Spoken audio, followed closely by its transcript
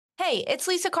Hey, it's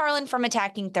Lisa Carlin from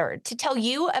Attacking Third to tell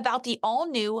you about the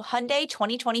all-new Hyundai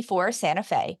 2024 Santa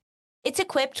Fe. It's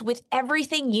equipped with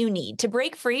everything you need to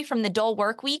break free from the dull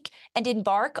work week and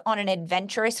embark on an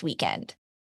adventurous weekend.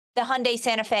 The Hyundai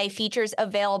Santa Fe features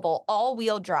available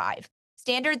all-wheel drive,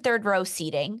 standard third-row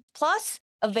seating, plus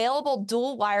available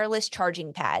dual wireless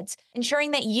charging pads,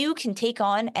 ensuring that you can take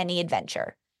on any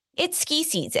adventure. It's ski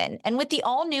season, and with the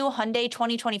all-new Hyundai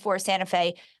 2024 Santa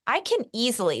Fe, I can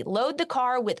easily load the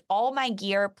car with all my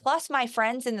gear plus my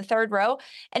friends in the third row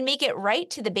and make it right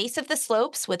to the base of the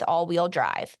slopes with all-wheel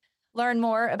drive. Learn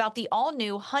more about the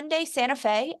all-new Hyundai Santa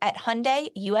Fe at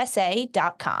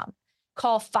hyundaiusa.com.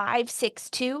 Call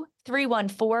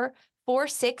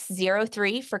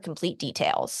 562-314-4603 for complete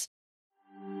details.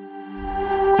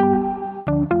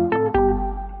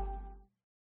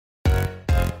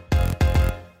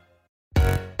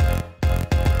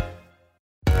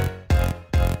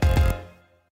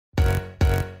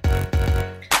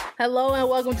 Hello and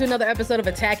welcome to another episode of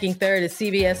Attacking Third, a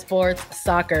CBS Sports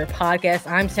Soccer podcast.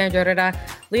 I'm Sandra Herrera,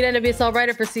 lead NWSL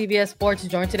writer for CBS Sports,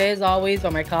 joined today as always by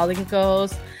my colleague and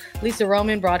co-host, Lisa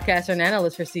Roman, broadcaster and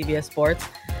analyst for CBS Sports.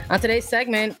 On today's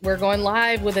segment, we're going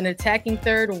live with an Attacking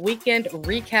Third weekend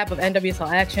recap of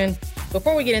NWSL action.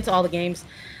 Before we get into all the games,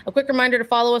 a quick reminder to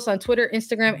follow us on Twitter,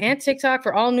 Instagram, and TikTok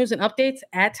for all news and updates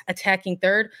at Attacking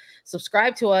Third.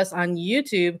 Subscribe to us on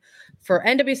YouTube for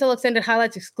NWSL Extended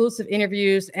Highlights, exclusive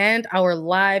interviews, and our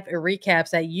live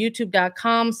recaps at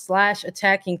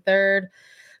youtube.com/Attacking Third.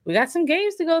 We got some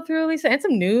games to go through, Lisa, and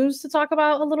some news to talk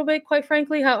about a little bit, quite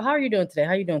frankly. How are you doing today?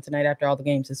 How are you doing tonight after all the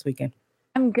games this weekend?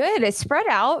 I'm good. It's spread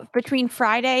out between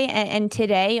Friday and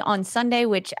today on Sunday,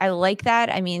 which I like that.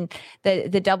 I mean, the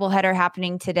doubleheader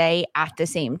happening today at the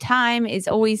same time is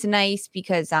always nice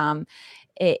because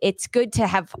it's good to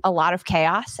have a lot of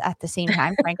chaos at the same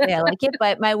time. Frankly, I like it.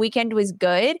 But my weekend was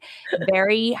good.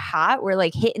 Very hot. We're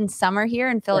like hitting summer here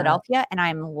in Philadelphia, and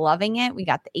I'm loving it. We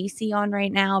got the AC on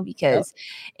right now because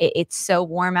it's so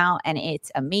warm out and it's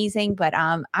amazing. But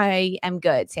I am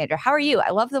good. Sandra, how are you? I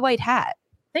love the white hat.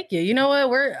 Thank you. You know what?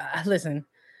 Listen,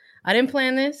 I didn't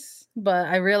plan this, but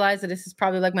I realized that this is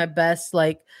probably like my best,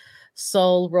 like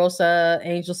Sol Rosa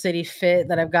Angel City fit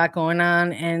that I've got going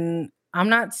on. And I'm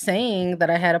not saying that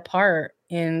I had a part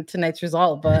in tonight's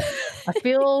result, but I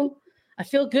feel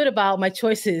good about my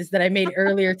choices that I made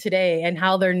earlier today and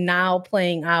how they're now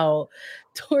playing out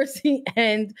towards the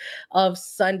end of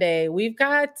Sunday. We've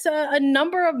got a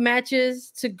number of matches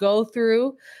to go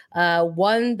through.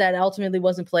 One that ultimately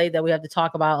wasn't played that we have to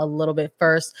talk about a little bit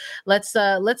first. Let's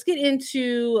get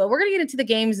into. We're gonna get into the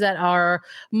games that are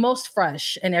most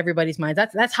fresh in everybody's minds.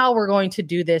 That's how we're going to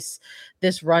do this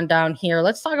rundown here.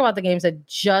 Let's talk about the games that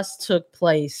just took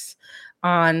place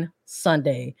on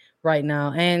Sunday right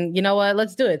now. And you know what?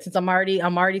 Let's do it. Since I'm already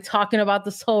talking about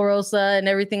the Sol Rosa and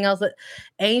everything else.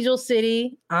 Angel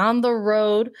City on the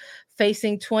road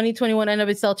facing 2021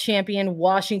 NWSL champion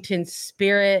Washington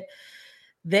Spirit.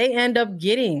 They end up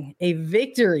getting a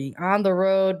victory on the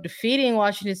road, defeating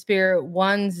Washington Spirit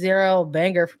 1-0,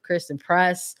 banger for Kristen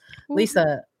Press.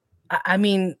 Lisa, I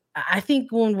mean, I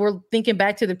think when we're thinking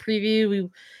back to the preview,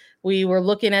 we were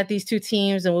looking at these two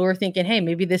teams and we were thinking, hey,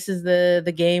 maybe this is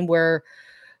the game where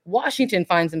Washington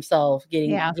finds himself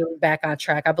getting back on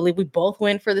track. I believe we both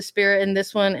went for the Spirit in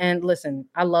this one. And listen,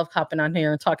 I love hopping on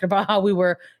here and talking about how we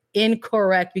were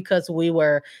incorrect because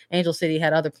Angel City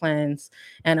had other plans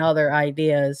and other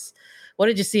ideas. What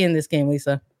did you see in this game,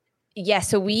 Lisa? Yeah,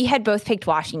 so we had both picked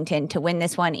Washington to win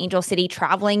this one. Angel City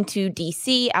traveling to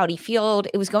DC, Audi Field.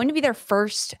 It was going to be their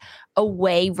first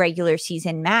away regular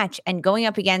season match and going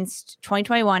up against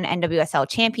 2021 NWSL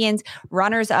champions,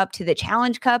 runners up to the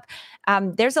Challenge Cup.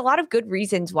 There's a lot of good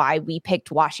reasons why we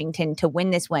picked Washington to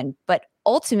win this one. But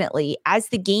ultimately, as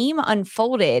the game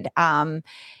unfolded,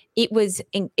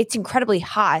 it's incredibly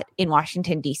hot in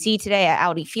Washington, D.C. today at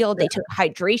Audi Field. They took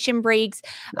hydration breaks.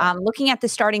 Looking at the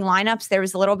starting lineups, there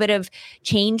was a little bit of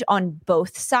change on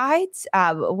both sides.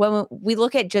 When we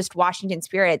look at just Washington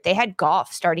Spirit, they had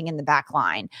Goff starting in the back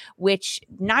line, which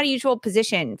not a usual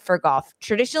position for Goff.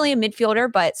 Traditionally a midfielder,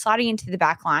 but slotting into the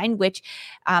back line, which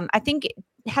I think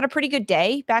had a pretty good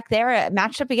day back there.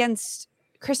 Matched up against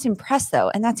Kristen Press,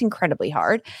 though, and that's incredibly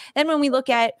hard. Then when we look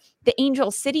at the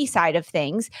Angel City side of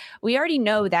things, we already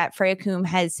know that Freya Coombe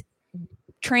has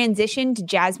transitioned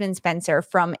Jasmine Spencer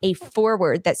from a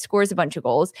forward that scores a bunch of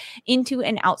goals into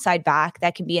an outside back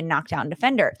that can be a knockdown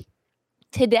defender.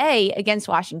 Today against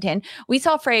Washington, we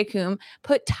saw Freya Coombe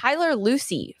put Tyler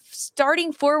Lucy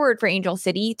starting forward for Angel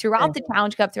City throughout the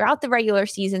Challenge Cup, throughout the regular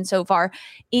season so far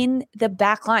in the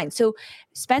back line. So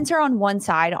Spencer on one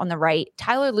side on the right,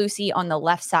 Tyler Lucy on the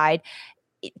left side.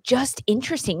 just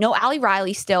interesting. No Ali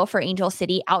Riley still for Angel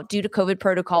City, out due to COVID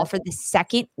protocol for the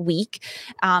second week.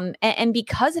 And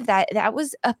because of that, that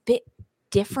was a bit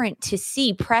different to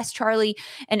see. Press, Charlie,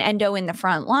 and Endo in the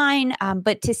front line.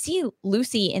 But to see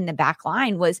Lucy in the back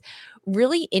line was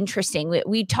really interesting.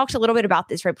 We talked a little bit about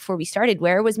this right before we started.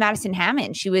 Where was Madison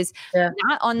Hammond? She was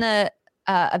not on the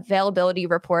availability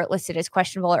report listed as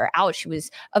questionable or out. She was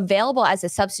available as a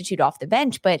substitute off the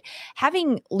bench, but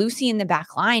having Lucy in the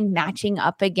back line matching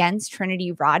up against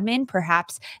Trinity Rodman,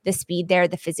 perhaps the speed there,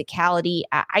 the physicality,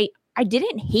 I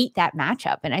didn't hate that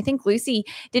matchup. And I think Lucy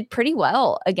did pretty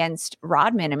well against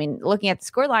Rodman. I mean, looking at the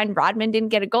scoreline, Rodman didn't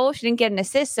get a goal. She didn't get an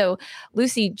assist. So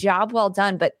Lucy, job well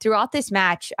done. But throughout this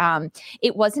match,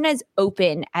 it wasn't as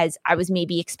open as I was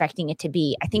maybe expecting it to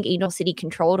be. I think Angel City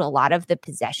controlled a lot of the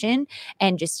possession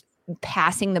and just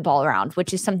passing the ball around,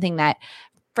 which is something that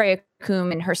Freya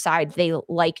Coombe and her side, they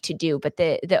like to do. But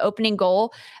the opening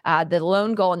goal, the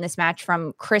lone goal in this match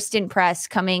from Kristen Press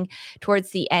coming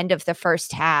towards the end of the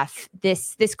first half,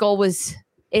 this goal was,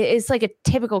 it's like a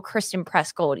typical Kristen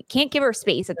Press goal. You can't give her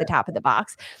space at the top of the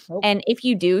box. And if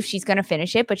you do, she's going to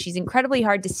finish it, but she's incredibly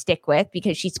hard to stick with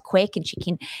because she's quick and she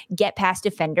can get past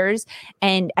defenders.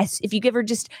 And if you give her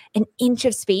just an inch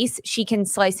of space, she can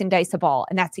slice and dice the ball.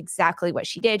 And that's exactly what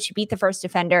she did. She beat the first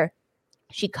defender.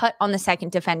 She cut on the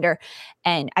second defender.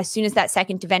 And as soon as that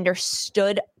second defender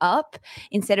stood up,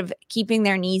 instead of keeping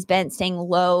their knees bent, staying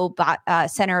low,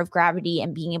 center of gravity,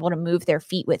 and being able to move their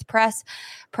feet with press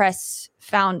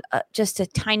found just a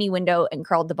tiny window and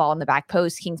curled the ball in the back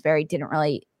post. Kingsbury didn't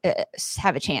really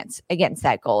have a chance against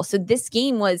that goal. So this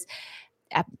game was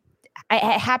it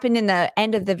happened in the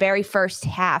end of the very first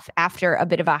half after a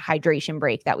bit of a hydration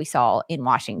break that we saw in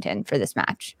Washington for this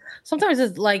match. Sometimes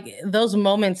it's like those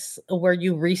moments where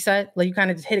you reset, like you kind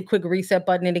of just hit a quick reset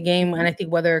button in the game. And I think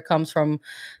whether it comes from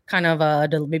kind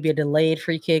of maybe a delayed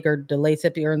free kick or delayed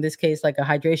sip, or in this case, like a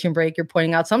hydration break you're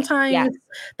pointing out, sometimes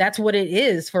that's what it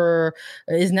is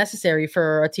necessary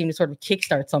for a team to sort of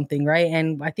kickstart something, right?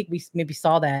 And I think we maybe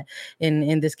saw that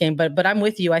in this game. But I'm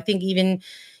with you. I think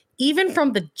even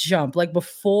from the jump, like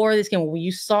before this game, when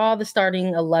you saw the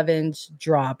starting 11s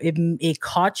drop, it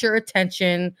caught your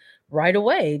attention right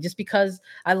away, just because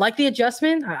I like the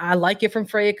adjustment. I like it from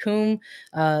Freya Coombe.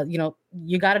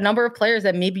 You got a number of players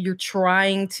that maybe you're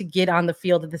trying to get on the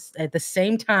field at the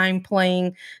same time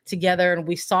playing together. And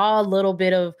we saw a little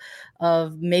bit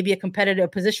of maybe a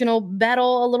competitive positional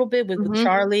battle a little bit with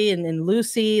Charlie and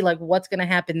Lucy, like what's going to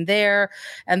happen there.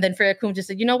 And then Freya Coombe just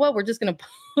said, you know what, we're just going to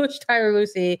push Tyler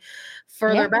Lucy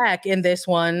further back in this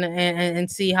one and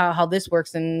see how this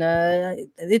works. And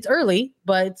it's early,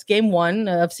 but it's game one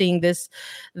of seeing this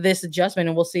adjustment.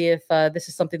 And we'll see if this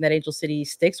is something that Angel City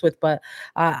sticks with. But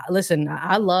listen,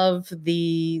 I love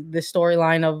the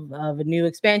storyline of a new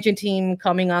expansion team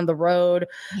coming on the road,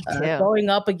 going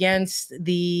up against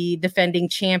the defending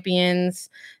champions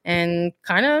and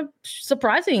kind of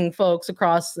surprising folks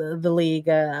across the league.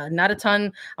 Not a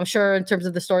ton, I'm sure, in terms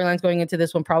of the storylines going into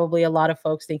this one. Probably a lot of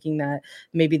folks thinking that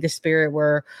maybe the Spirit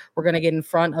we're going to get in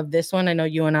front of this one. I know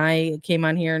you and I came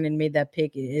on here and made that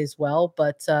pick as well,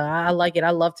 but I like it. I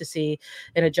love to see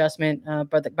an adjustment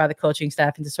by the coaching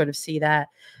staff and to sort of see that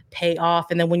pay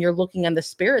off. And then when you're looking on the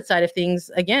Spirit side of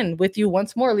things, again, with you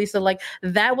once more, Lisa, like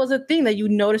that was a thing that you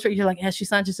noticed where you're like, Ashley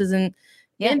Sanchez isn't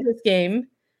in this game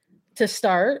to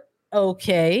start.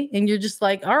 Okay. And you're just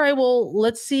like, all right, well,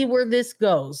 let's see where this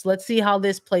goes. Let's see how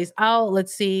this plays out.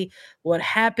 Let's see what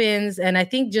happens. And I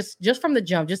think just from the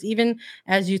jump, just even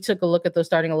as you took a look at those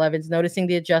starting 11s, noticing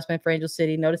the adjustment for Angel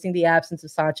City, noticing the absence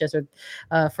of Sanchez or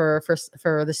for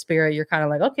the Spirit, you're kind of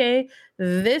like, okay,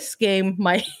 this game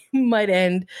might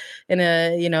end in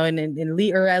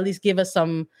or at least give us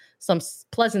some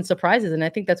pleasant surprises. And I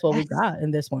think that's what we got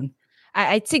in this one.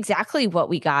 It's exactly what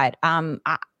we got.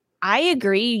 I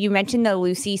agree. You mentioned the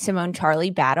Lucy Simone Charlie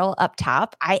battle up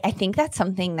top. I think that's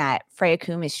something that Freya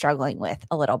Coombe is struggling with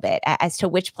a little bit as to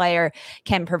which player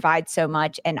can provide so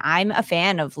much. And I'm a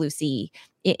fan of Lucy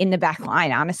in the back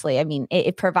line, honestly. I mean,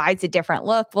 it provides a different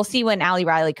look. We'll see when Ali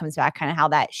Riley comes back, kind of how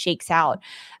that shakes out.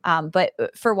 But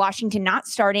for Washington, not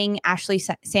starting Ashley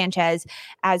Sanchez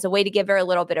as a way to give her a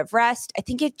little bit of rest, I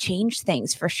think it changed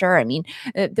things for sure. I mean,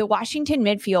 the Washington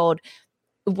midfield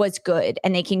was good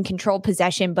and they can control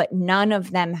possession, but none of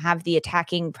them have the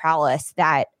attacking prowess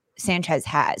that Sanchez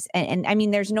has. And I mean,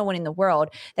 there's no one in the world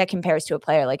that compares to a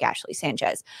player like Ashley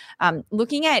Sanchez.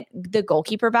 Looking at the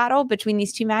goalkeeper battle between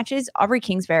these two matches, Aubrey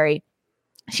Kingsbury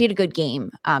she had a good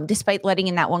game. Despite letting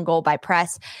in that one goal by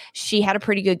press, she had a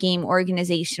pretty good game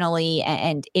organizationally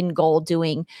and in goal,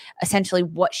 doing essentially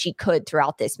what she could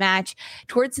throughout this match.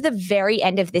 Towards the very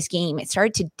end of this game, it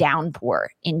started to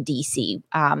downpour in DC.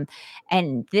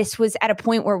 And this was at a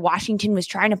point where Washington was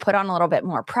trying to put on a little bit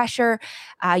more pressure.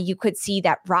 You could see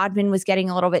that Rodman was getting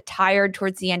a little bit tired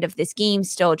towards the end of this game,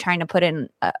 still trying to put in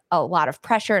a lot of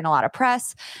pressure and a lot of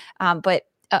press. But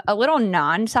a little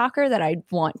non-soccer that I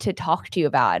want to talk to you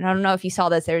about. And I don't know if you saw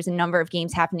this. There's a number of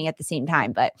games happening at the same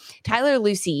time, but Tyler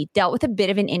Lucy dealt with a bit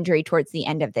of an injury towards the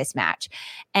end of this match.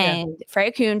 And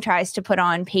Freya Kuhn tries to put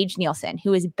on Paige Nielsen,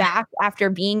 who is back after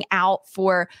being out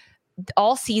for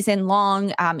all season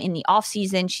long. In the off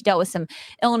season, she dealt with some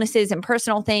illnesses and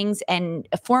personal things, and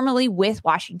formerly with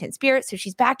Washington Spirit. So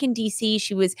she's back in DC.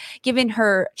 She was given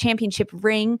her championship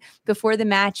ring before the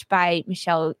match by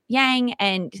Michelle Yang.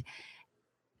 And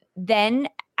then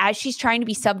as she's trying to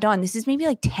be subbed on, this is maybe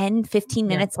like 10, 15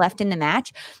 minutes left in the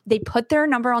match, they put their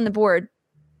number on the board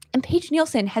and Paige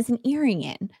Nielsen has an earring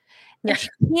in. And she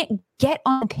can't get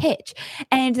on the pitch.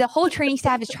 And the whole training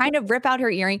staff is trying to rip out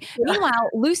her earring. Meanwhile,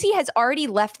 Lucy has already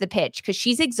left the pitch because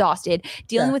she's exhausted,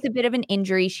 dealing with a bit of an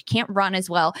injury. She can't run as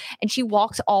well. And she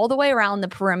walks all the way around the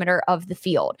perimeter of the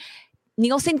field.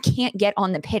 Nielsen can't get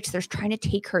on the pitch. They're trying to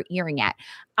take her earring out.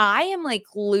 I am like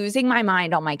losing my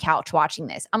mind on my couch watching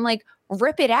this. I'm like,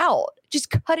 rip it out. Just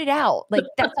cut it out. Like,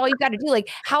 that's all you got to do. Like,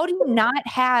 how do you not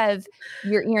have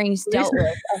your earrings dealt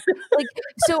with? Like,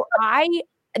 so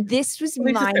this was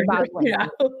mind-boggling.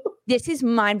 This is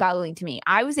mind-boggling to me.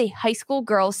 I was a high school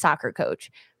girls soccer coach,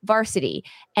 varsity.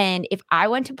 And if I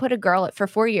went to put a girl for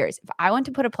 4 years, if I went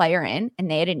to put a player in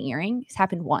and they had an earring, this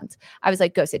happened once. I was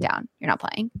like, go sit down. You're not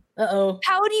playing.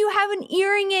 How do you have an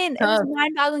earring in? It was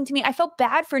mind-boggling to me. I felt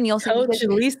bad for Nielsen. Coach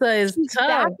Lisa is tough.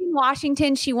 Back in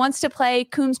Washington. She wants to play.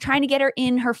 Coombs trying to get her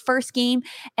in her first game,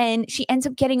 and she ends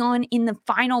up getting on in the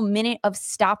final minute of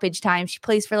stoppage time. She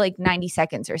plays for like 90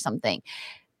 seconds or something.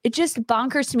 It just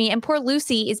bonkers to me. And poor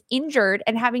Lucy is injured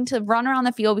and having to run around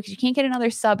the field because you can't get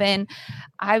another sub in.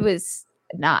 I was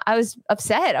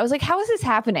upset. I was like, how is this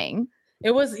happening?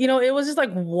 It was just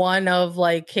like one of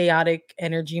like chaotic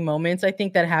energy moments, I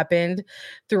think, that happened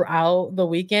throughout the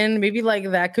weekend. Maybe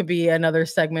like that could be another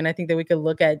segment I think that we could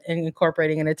look at and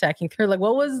incorporating and attacking through. Like,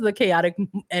 what was the chaotic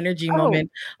energy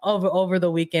moment over the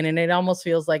weekend? And it almost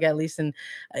feels like, at least in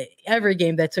every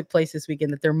game that took place this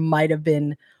weekend, that there might have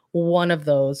been one of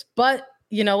those. But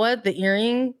you know what? The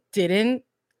earring didn't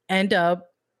end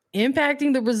up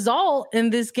impacting the result in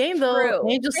this game, though. True.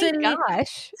 Angel Thank City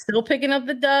gosh. still picking up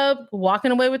the dub,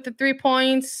 walking away with the 3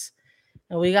 points.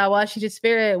 And we got Washington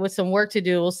Spirit with some work to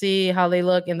do. We'll see how they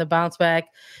look in the bounce back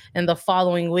in the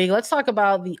following week. Let's talk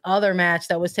about the other match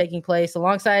that was taking place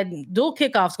alongside dual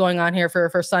kickoffs going on here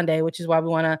for Sunday, which is why we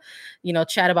want to,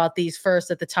 chat about these first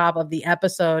at the top of the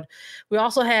episode. We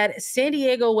also had San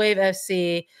Diego Wave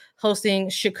FC hosting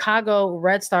Chicago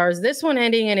Red Stars. This one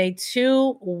ending in a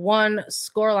 2-1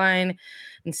 scoreline.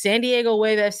 And San Diego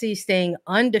Wave FC staying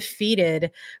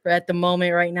undefeated at the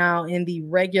moment right now in the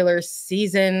regular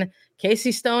season.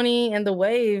 Casey Stoney and the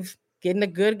Wave getting a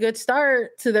good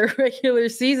start to their regular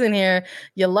season here.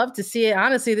 You love to see it.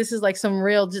 Honestly, this is like some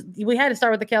real, we had to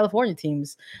start with the California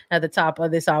teams at the top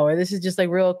of this hour. This is just like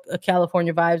real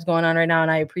California vibes going on right now, and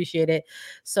I appreciate it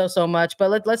so much.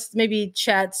 But let's maybe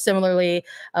chat similarly,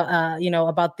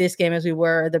 about this game as we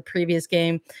were the previous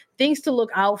game. Things to look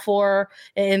out for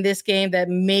in this game that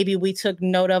maybe we took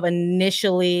note of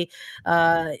initially,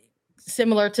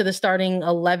 similar to the starting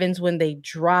 11s when they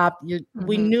dropped.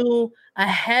 We knew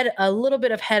a little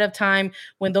bit ahead of time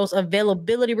when those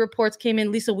availability reports came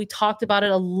in. Lisa, we talked about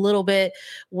it a little bit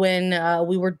when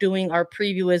we were doing our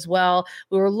preview as well.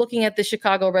 We were looking at the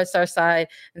Chicago Red Star side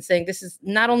and saying this is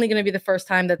not only going to be the first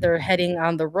time that they're heading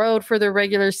on the road for their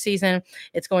regular season,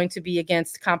 it's going to be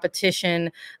against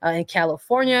competition in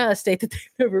California, a state that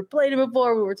they've never played in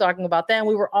before. We were talking about that. And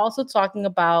we were also talking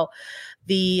about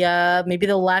the maybe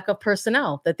the lack of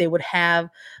personnel that they would have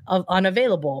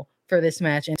unavailable for this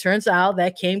match. And turns out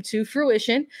that came to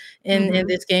fruition in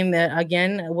this game, that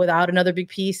again, without another big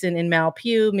piece in Mal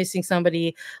Pugh, missing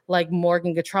somebody like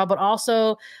Morgan Gautrat, but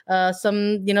also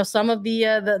some of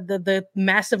the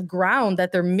massive ground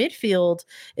that their midfield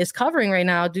is covering right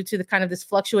now due to the kind of this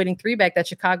fluctuating 3-back that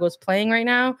Chicago is playing right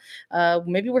now.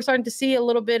 Maybe we're starting to see a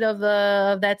little bit of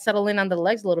that settle in on the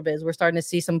legs a little bit, as we're starting to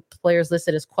see some players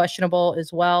listed as questionable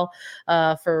as well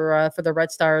for the Red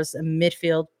Stars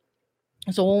midfield.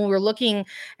 So when we're looking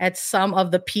at some of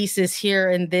the pieces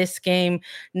here in this game,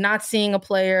 not seeing a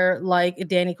player like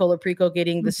Danny Colaprico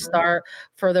getting the start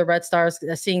for the Red Stars,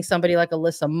 seeing somebody like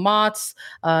Alyssa Motts,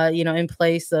 in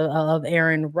place of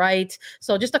Aaron Wright.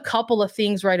 So just a couple of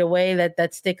things right away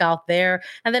that stick out there.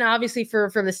 And then obviously for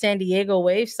the San Diego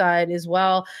Wave side as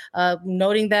well,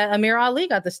 noting that Amir Ali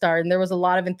got the start. And there was a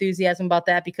lot of enthusiasm about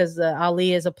that because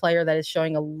Ali is a player that is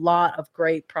showing a lot of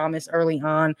great promise early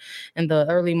on in the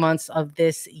early months of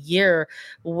this year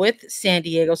with San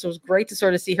Diego. So it was great to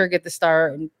sort of see her get the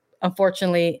start. And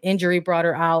unfortunately, injury brought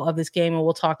her out of this game, and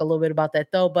we'll talk a little bit about that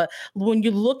though. But when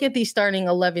you look at these starting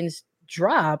 11s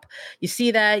drop, you see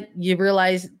that, you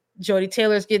realize Jody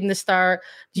Taylor's getting the start,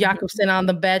 Jakobsen on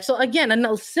the bench. So again, I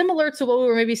know similar to what we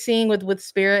were maybe seeing with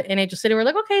Spirit and Angel City, we're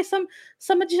like, okay,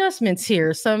 some adjustments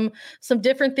here, some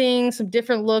different things, some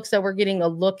different looks that we're getting a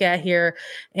look at here.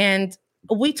 And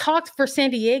we talked for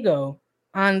San Diego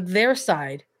on their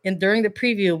side, and during the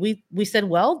preview, we said,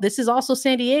 well, this is also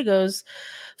San Diego's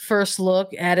first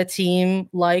look at a team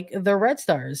like the Red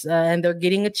Stars, and they're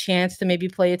getting a chance to maybe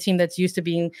play a team that's used to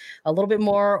being a little bit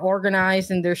more organized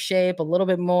in their shape, a little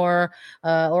bit more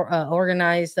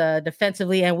organized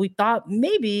defensively, and we thought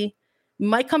maybe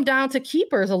might come down to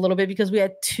keepers a little bit because we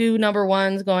had two number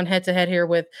ones going head to head here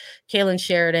with Kaylin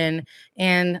Sheridan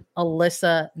and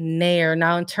Alyssa Naeher.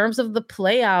 Now, in terms of the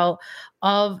play out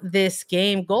of this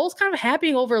game, goals kind of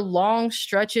happening over long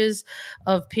stretches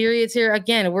of periods here.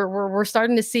 Again, we're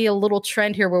starting to see a little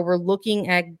trend here where we're looking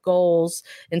at goals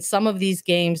in some of these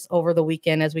games over the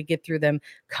weekend as we get through them,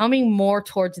 coming more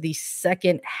towards the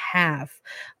second half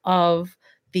of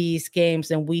these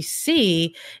games. And we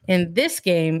see in this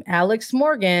game, Alex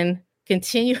Morgan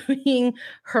continuing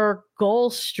her goal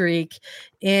streak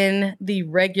in the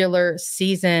regular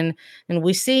season. And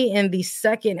we see in the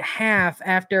second half,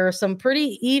 after some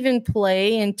pretty even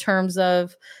play in terms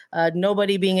of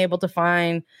nobody being able to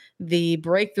find the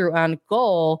breakthrough on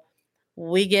goal,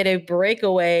 we get a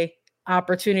breakaway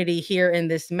opportunity here in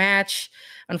this match.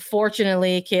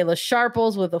 Unfortunately, Kayla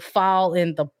Sharples with a foul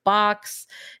in the box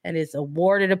and is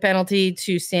awarded a penalty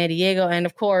to San Diego. And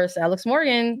of course, Alex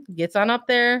Morgan gets on up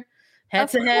there, head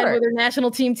to head with her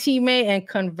national team teammate, and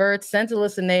converts, sends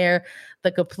Alyssa Naeher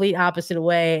the complete opposite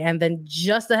way. And then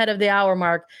just ahead of the hour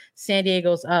mark, San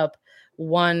Diego's up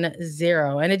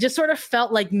 1-0. And it just sort of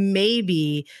felt like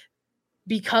maybe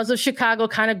because of Chicago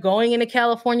kind of going into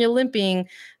California limping,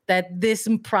 that this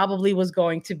probably was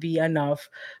going to be enough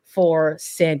for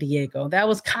San Diego. That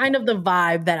was kind of the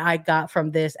vibe that I got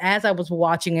from this as I was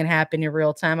watching it happen in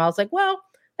real time. I was like, well,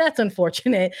 that's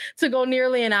unfortunate to go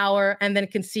nearly an hour and then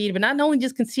concede, but not only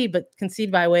just concede, but concede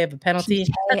by way of a penalty.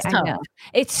 That's tough. Know.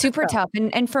 It's super tough.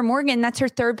 And for Morgan, that's her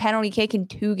third penalty kick in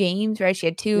 2 games, right? She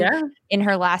had 2 in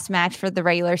her last match for the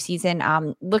regular season.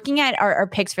 Looking at our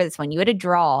picks for this one, you had a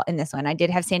draw in this one. I did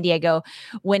have San Diego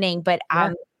winning, but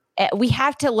we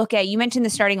have to look at, you mentioned the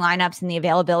starting lineups and the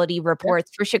availability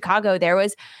reports for Chicago. There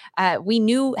was, we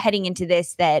knew heading into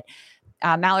this that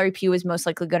Mallory Pugh was most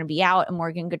likely going to be out and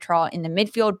Morgan Gautrat in the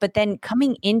midfield. But then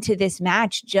coming into this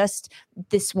match just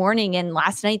this morning and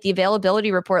last night, the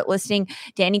availability report listing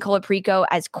Danny Colaprico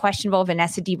as questionable,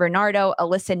 Vanessa DiBernardo,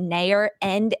 Alyssa Naeher,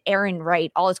 and Aaron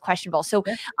Wright, all as questionable. So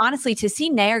honestly, to see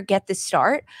Naeher get the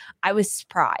start, I was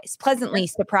surprised, pleasantly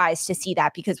surprised to see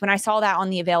that, because when I saw that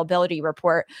on the availability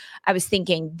report, I was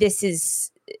thinking it's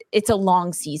a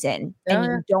long season and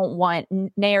you don't want,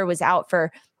 Naeher was out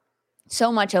for so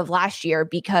much of last year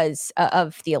because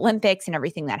of the Olympics and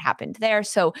everything that happened there.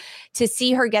 So to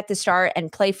see her get the start and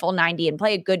play full 90 and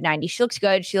play a good 90, she looked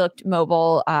good. She looked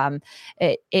mobile.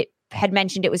 It had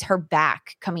mentioned it was her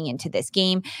back coming into this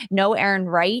game. No Aaron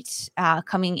Wright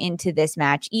coming into this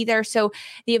match either. So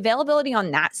the availability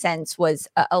on that sense was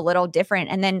a little different.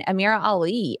 And then Amira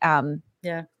Ali,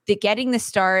 getting the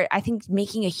start, I think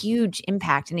making a huge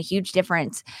impact and a huge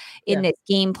difference in this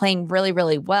game, playing really,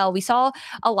 really well. We saw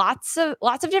lots of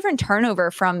different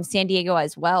turnover from San Diego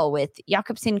as well, with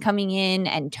Jakobsen coming in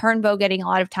and Turnbow getting a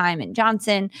lot of time, and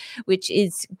Johnson, which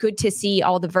is good to see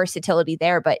all the versatility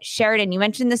there. But Sheridan, you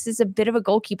mentioned this is a bit of a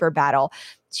goalkeeper battle.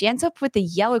 She ends up with the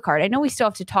yellow card. I know we still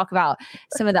have to talk about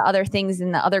some of the other things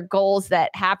and the other goals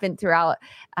that happened throughout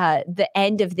the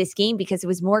end of this game, because it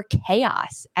was more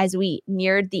chaos as we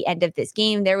neared the end of this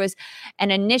game. There was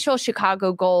an initial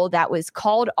Chicago goal that was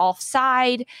called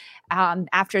offside.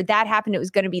 After that happened, it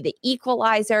was going to be the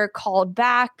equalizer, called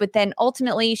back. But then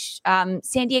ultimately,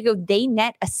 San Diego, they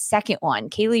net a second one.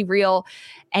 Kaylee Reel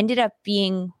ended up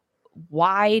being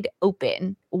wide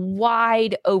open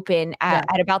wide open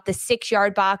at about the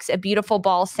 6-yard box. A beautiful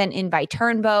ball sent in by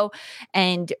Turnbow,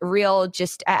 and Real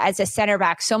just as a center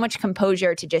back, so much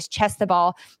composure to just chest the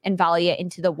ball and volley it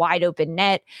into the wide open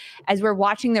net. As we're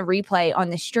watching the replay on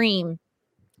the stream,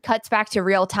 cuts back to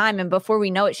real time, and before we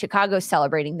know it, Chicago's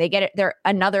celebrating. They get their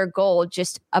another goal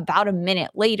just about a minute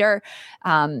later.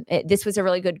 This was a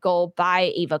really good goal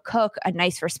by Ava Cook, a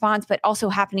nice response, but also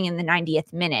happening in the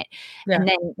 90th minute. Yeah, and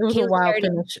then it was a wild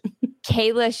finish.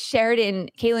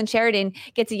 Kaylin Sheridan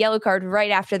gets a yellow card right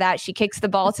after that. She kicks the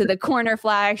ball to the corner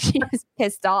flag. She was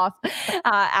pissed off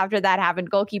after that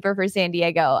happened. Goalkeeper for San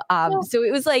Diego. So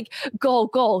it was like goal,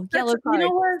 yellow card. You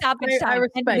know what? Stoppage time. I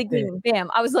respect it.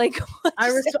 Bam. I was like,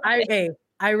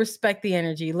 I respect the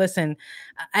energy. Listen,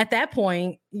 at that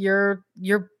point, you're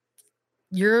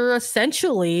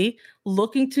essentially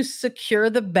looking to secure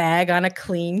the bag on a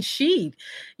clean sheet,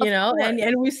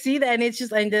 and we see that, and it's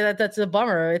just, and that's a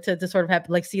bummer to sort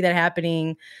of see that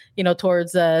happening,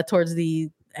 towards the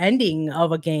ending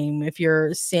of a game. If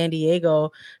you're San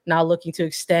Diego now looking to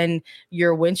extend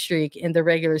your win streak in the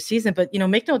regular season, but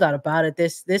make no doubt about it,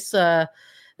 this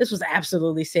was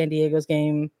absolutely San Diego's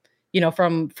game.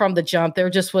 From the jump, there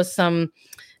just was some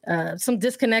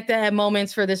disconnect at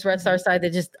moments for this Red Star side.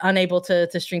 They're just unable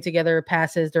to string together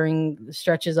passes during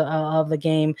stretches of the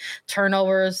game.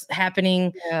 Turnovers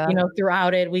happening,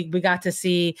 throughout it. We got to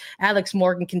see Alex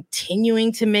Morgan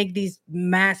continuing to make these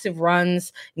massive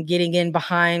runs and getting in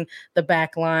behind the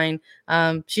back line.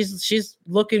 She's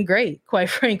looking great, quite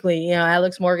frankly.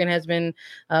 Alex Morgan has been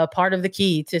part of the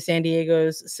key to San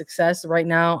Diego's success right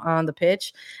now on the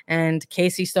pitch, and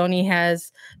Casey Stoney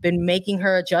has been making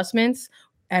her adjustments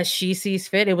as she sees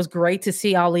fit. It was great to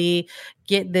see Ali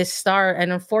get this start,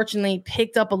 and unfortunately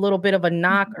picked up a little bit of a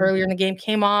knock earlier in the game,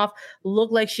 came off,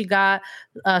 looked like she got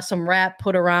some wrap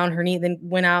put around her knee, then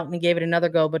went out and gave it another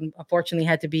go, but unfortunately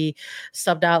had to be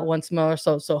subbed out once more.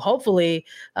 So hopefully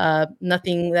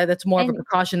nothing that's more of a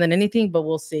precaution than anything, but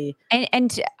we'll see.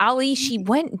 And Ali, she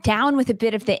went down with a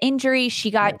bit of the injury.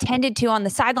 She got tended to on the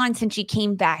sidelines, and she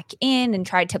came back in and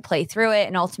tried to play through it,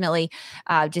 and ultimately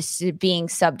just being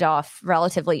subbed off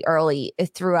relatively early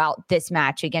throughout this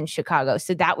match against Chicago.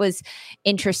 So that was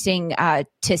interesting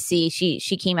to see.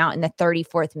 She came out in the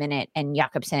 34th minute, and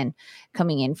Jakobsen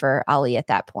coming in for Ali at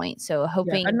that point. So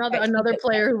hoping another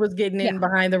player who was getting in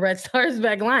behind the Red Stars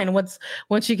back line once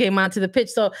she came onto the pitch.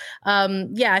 So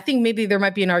I think maybe there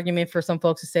might be an argument for some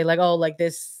folks to say like, oh, like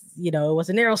this, it was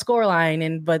a narrow score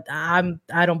line, but I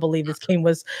don't believe this game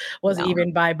was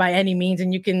even by any means.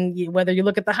 And you can, whether you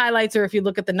look at the highlights or if you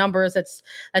look at the numbers, that's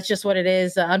just what it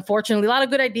is. Unfortunately, a lot of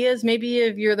good ideas, maybe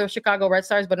if you're the Chicago Red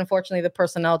Stars, but unfortunately the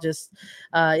personnel just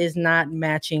is not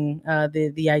matching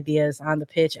the ideas on the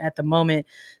pitch at the moment.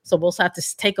 So we'll have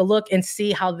to take a look and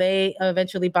see how they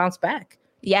eventually bounce back.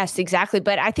 Yes, exactly.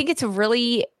 But I think it's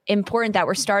really important that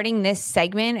we're starting this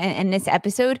segment and this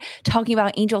episode talking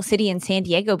about Angel City and San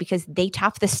Diego, because they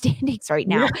top the standings right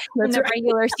now in the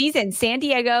regular season. San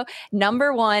Diego,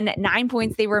 number 1, 9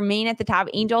 points. They remain at the top.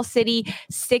 Angel City,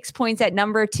 6 points at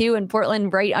number 2, and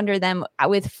Portland right under them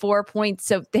with 4 points.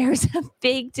 So there's a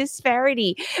big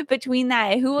disparity between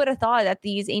that. Who would have thought that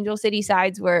these Angel City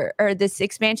sides or this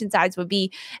expansion sides would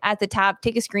be at the top?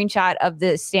 Take a screenshot of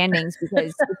the standings,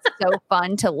 because it's so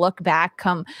fun to look back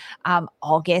come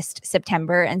August,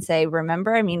 September, and say,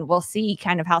 remember, we'll see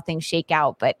kind of how things shake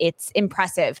out, but it's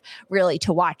impressive really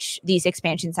to watch these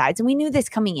expansion sides. And we knew this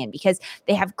coming in because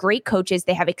they have great coaches,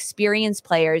 they have experienced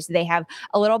players, they have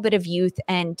a little bit of youth,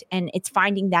 and it's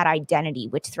finding that identity,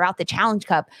 which throughout the Challenge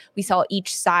Cup, we saw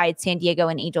each side, San Diego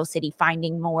and Angel City,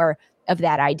 finding more of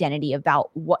that identity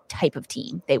about what type of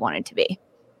team they wanted to be.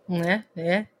 Yeah.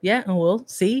 And we'll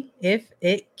see if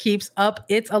it keeps up.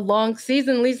 It's a long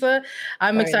season, Lisa.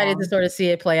 I'm very excited to sort of see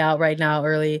it play out right now,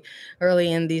 early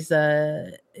in these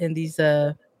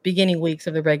beginning weeks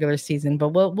of the regular season. But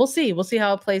we'll see. We'll see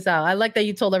how it plays out. I like that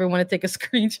you told everyone to take a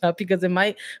screenshot, because it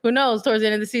might, who knows, towards the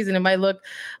end of the season, it might look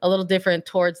a little different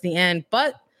towards the end.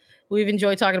 But we've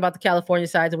enjoyed talking about the California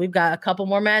sides, and we've got a couple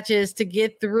more matches to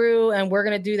get through, and we're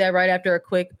going to do that right after a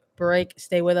quick break.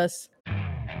 Stay with us.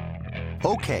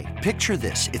 Okay, picture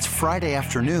this. It's Friday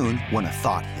afternoon when a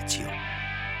thought hits you.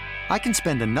 I can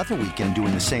spend another weekend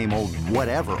doing the same old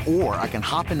whatever, or I can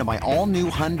hop into my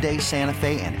all-new Hyundai Santa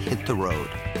Fe and hit the road.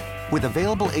 With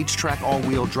available H-Track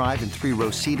all-wheel drive and 3-row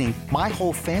seating, my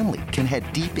whole family can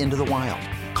head deep into the wild.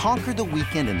 Conquer the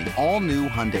weekend in the all-new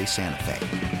Hyundai Santa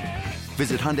Fe.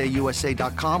 Visit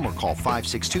HyundaiUSA.com or call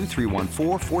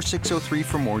 562-314-4603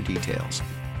 for more details.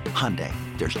 Hyundai,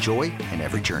 there's joy in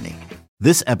every journey.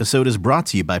 This episode is brought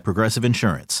to you by Progressive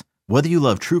Insurance. Whether you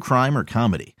love true crime or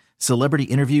comedy, celebrity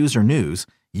interviews or news,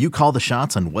 You call the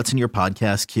shots on what's in your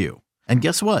podcast queue. And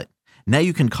guess what? Now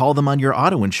you can call them on your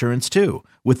auto insurance too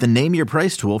with the Name Your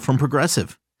Price tool from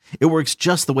Progressive. It works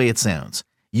just the way it sounds.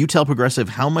 You tell Progressive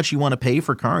how much you want to pay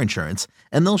for car insurance,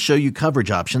 and they'll show you coverage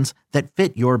options that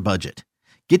fit your budget.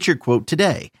 Get your quote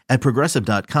today at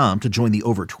Progressive.com to join the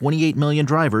over 28 million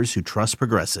drivers who trust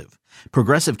Progressive.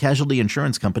 Progressive Casualty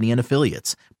Insurance Company and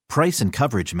Affiliates. Price and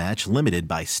coverage match limited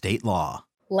by state law.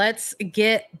 Let's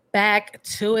get back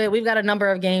to it. We've got a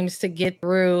number of games to get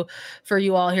through for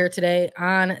you all here today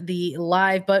on the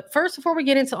live. But first, before we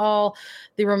get into all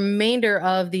the remainder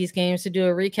of these games, to do a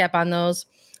recap on those,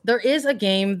 there is a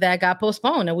game that got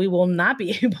postponed and we will not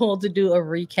be able to do a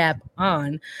recap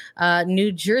on.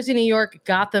 New Jersey, New York,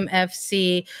 Gotham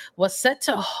FC was set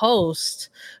to host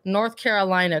North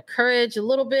Carolina Courage. A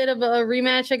little bit of a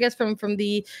rematch, I guess, from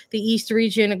the East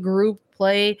region group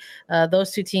play.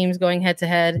 Those two teams going head to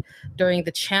head during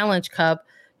the Challenge Cup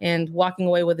and walking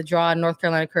away with a draw. North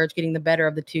Carolina Courage getting the better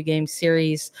of the 2-game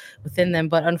series within them.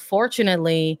 But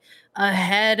unfortunately,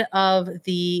 ahead of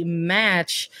the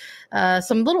match, a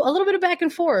little bit of back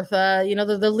and forth.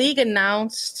 The league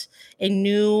announced a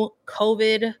new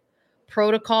COVID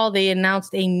protocol. They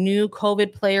announced a new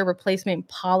COVID player replacement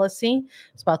policy.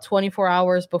 It's about 24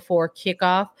 hours before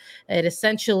kickoff. It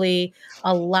essentially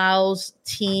allows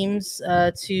teams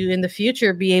to, in the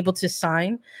future, be able to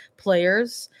sign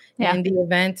players in the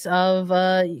event of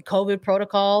COVID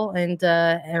protocol and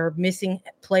are missing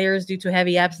players due to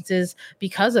heavy absences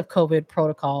because of COVID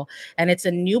protocol. And it's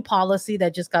a new policy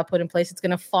that just got put in place. It's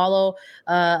going to follow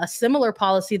a similar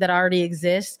policy that already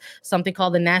exists, something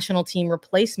called the National Team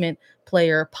Replacement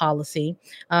Player Policy.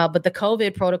 But the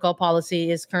COVID protocol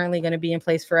policy is currently going to be in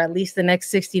place for at least the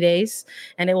next 60 days,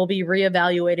 and it will be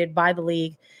reevaluated by the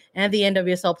league and the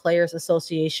NWSL Players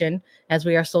Association, as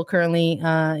we are still currently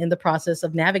in the process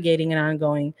of navigating an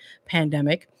ongoing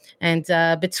pandemic. And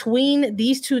between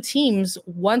these two teams,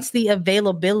 once the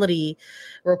availability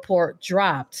report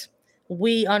dropped,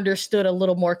 we understood a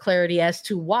little more clarity as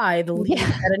to why the league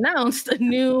had announced a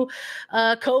new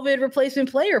COVID replacement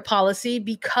player policy,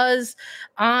 because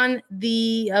on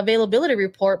the availability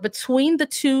report between the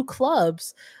two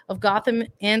clubs of Gotham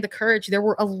and the Courage, there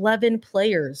were 11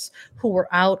 players who were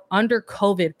out under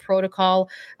COVID protocol.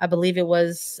 I believe it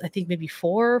was, maybe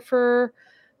 4 for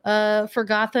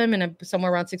Gotham and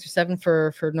somewhere around 6 or 7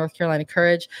 for North Carolina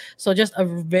Courage. So just a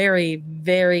very,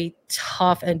 very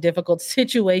tough and difficult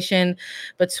situation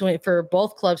for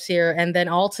both clubs here. And then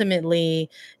ultimately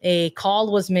a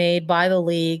call was made by the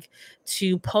league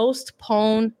to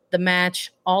postpone the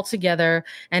match altogether,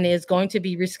 and is going to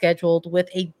be rescheduled with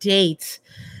a date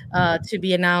to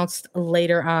be announced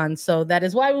later on. So that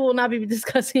is why we will not be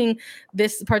discussing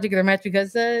this particular match,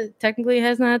 because technically it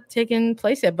has not taken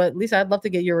place yet. But Lisa, I'd love to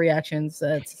get your reactions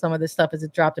to some of this stuff as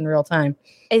it dropped in real time.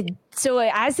 So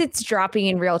as it's dropping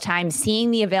in real time,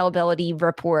 seeing the availability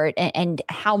report and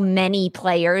how many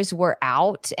players were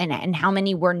out and how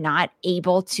many were not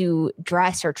able to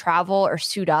dress or travel or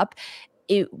suit up,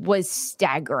 it was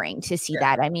staggering to see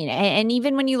that. I mean, and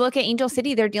even when you look at Angel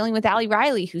City, they're dealing with Ali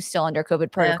Riley, who's still under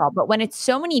COVID protocol. But when it's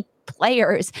so many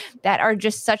players that are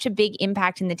just such a big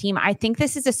impact in the team, I think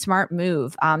this is a smart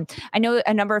move. I know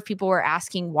a number of people were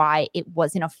asking why it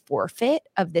wasn't a forfeit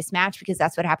of this match, because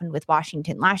that's what happened with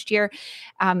Washington last year.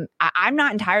 I'm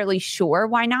not entirely sure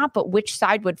why not, but which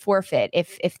side would forfeit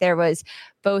if there was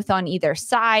both on either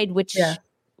side,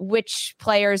 which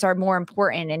players are more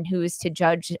important and who is to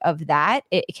judge of that,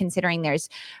 considering there's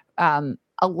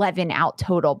 11 out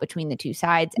total between the two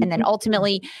sides. And then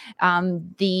ultimately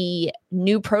the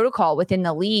new protocol within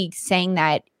the league saying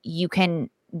that you can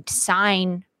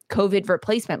sign COVID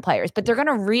replacement players, but they're going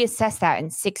to reassess that in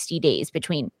 60 days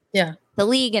between the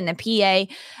league and the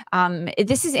PA.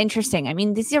 This is interesting. I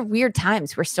mean, these are weird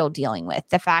times we're still dealing with.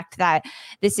 The fact that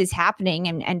this is happening,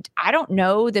 and I don't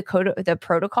know the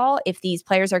protocol, if these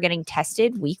players are getting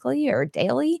tested weekly or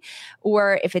daily,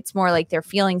 or if it's more like they're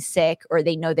feeling sick or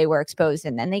they know they were exposed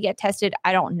and then they get tested.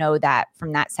 I don't know that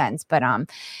from that sense, but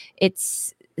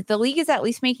it's the league is at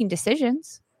least making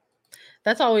decisions.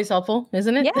 That's always helpful,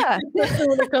 isn't it? Yeah. That's kind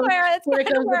of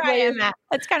where I am at.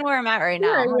 That's kind of where I'm at right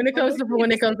now. When it comes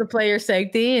to player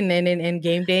safety and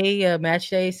game day,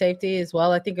 match day safety as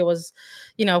well. I think it was,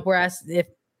 whereas if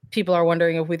people are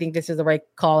wondering if we think this is the right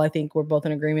call, I think we're both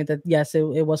in agreement that yes,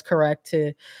 it was correct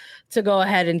to go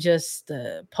ahead and just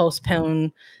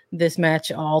postpone this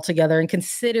match altogether. And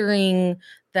considering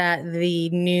that the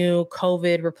new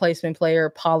COVID replacement player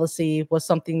policy was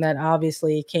something that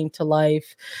obviously came to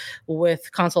life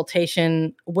with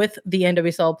consultation with the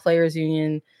NWSL Players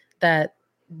Union, that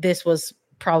this was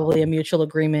probably a mutual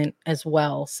agreement as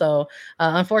well. So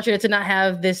unfortunate to not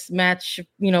have this match,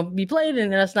 be played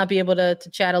and us not be able to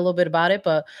chat a little bit about it,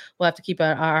 but we'll have to keep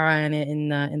our eye on it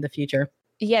in the future.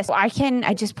 Yes, I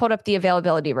just pulled up the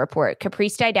availability report.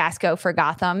 Caprice Didasco for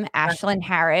Gotham, Ashlyn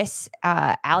Harris,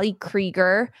 Ali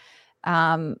Krieger,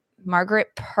 Margaret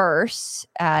Purse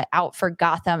out for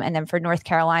Gotham, and then for North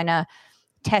Carolina,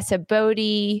 Tessa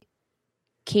Bodie,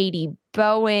 Katie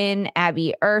Bowen,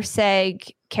 Abby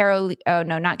Urseg,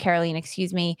 not Caroline,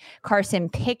 excuse me, Carson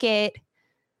Pickett,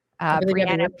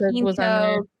 Brianna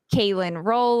Pinto, Kaylin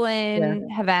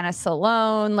Rowland, Havana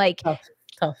Salone, tough.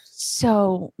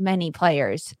 So many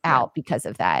players out because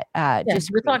of that.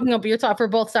 You're talking for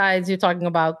both sides. You're talking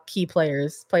about key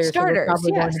players starters, who are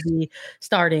probably going to be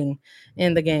starting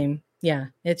in the game. Yeah,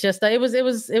 it's just it was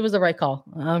the right call.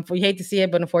 We hate to see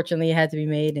it, but unfortunately, it had to be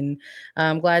made, and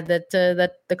I'm glad that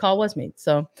the call was made.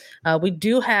 So we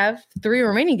do have 3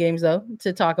 remaining games though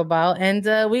to talk about, and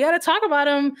we got to talk about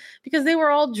them because they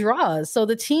were all draws. So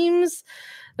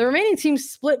the remaining teams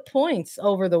split points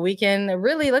over the weekend.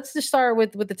 Really, let's just start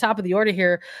with the top of the order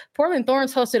here. Portland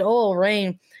Thorns hosted OL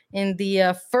Reign in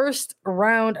the first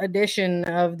round edition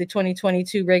of the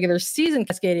 2022 regular season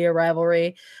Cascadia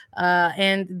rivalry.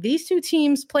 And these two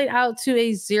teams played out to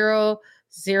a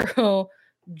 0-0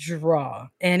 draw.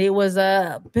 And it was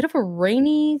a bit of a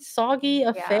rainy, soggy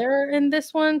affair in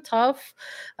this one. Tough.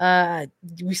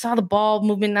 We saw the ball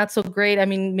movement not so great. I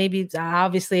mean, maybe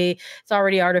obviously it's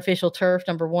already artificial turf,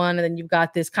 number one. And then you've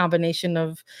got this combination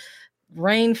of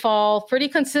rainfall, pretty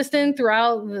consistent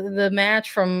throughout the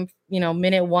match from,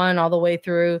 minute 1 all the way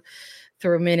through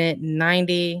minute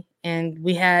 90. And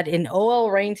we had an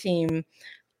OL Reign team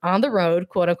on the road,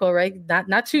 quote unquote, right?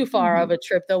 Not too far of a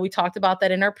trip, though. We talked about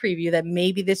that in our preview, that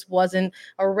maybe this wasn't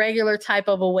a regular type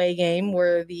of away game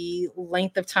where the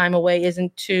length of time away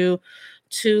isn't too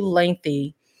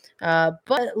lengthy.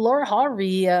 But Laura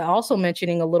Harvey also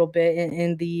mentioning a little bit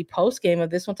in the post game of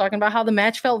this one, talking about how the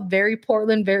match felt very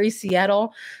Portland, very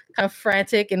Seattle, kind of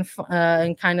frantic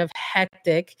and kind of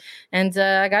hectic. And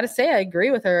I got to say, I agree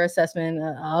with her assessment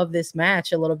of this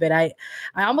match a little bit. I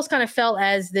almost kind of felt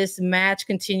as this match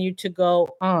continued to go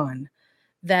on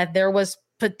that there was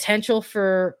potential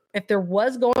for, if there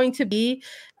was going to be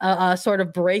a sort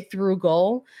of breakthrough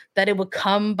goal, that it would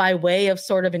come by way of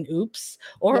sort of an oops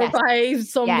or by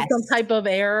some type of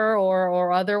error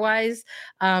or otherwise.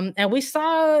 And we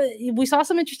saw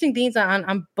some interesting things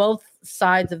on both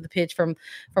sides of the pitch from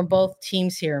both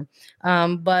teams here.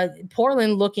 But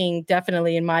Portland looking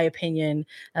definitely, in my opinion,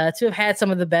 to have had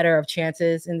some of the better of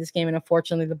chances in this game. And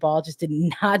unfortunately, the ball just did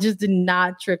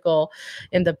not trickle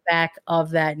in the back of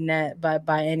that net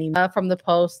by any from the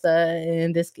post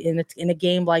in a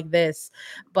game like this.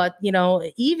 But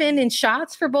even in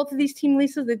shots for both of these team,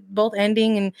 Lisa, they both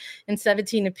ending in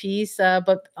 17 apiece.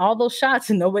 But all those shots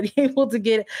and nobody able to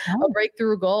get a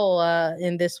breakthrough goal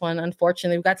in this one.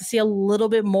 Unfortunately, we got to see a little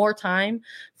bit more time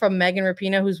from Megan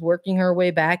Rapinoe, who's working her way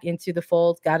back into the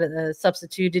fold, got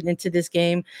substituted into this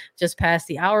game just past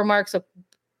the hour mark. So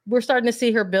we're starting to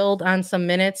see her build on some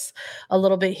minutes a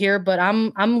little bit here, but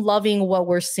I'm loving what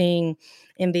we're seeing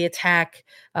in the attack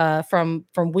from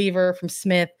Weaver, from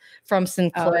Smith, from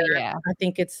Sinclair. I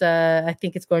think it's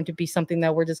going to be something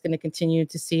that we're just going to continue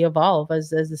to see evolve as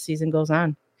the season goes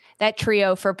on. That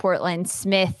trio for Portland,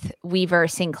 Smith, Weaver,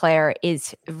 Sinclair,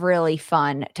 is really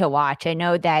fun to watch. I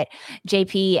know that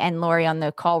JP and Lori on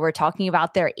the call were talking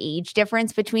about their age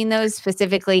difference between those,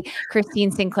 specifically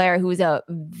Christine Sinclair, who's a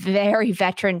very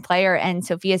veteran player, and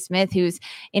Sophia Smith, who's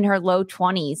in her low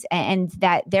 20s, and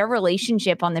that their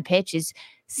relationship on the pitch is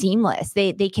seamless.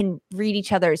 They can read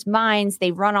each other's minds.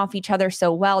 They run off each other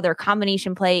so well. Their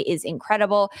combination play is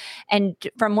incredible. And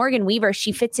from Morgan Weaver,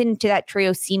 she fits into that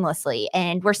trio seamlessly.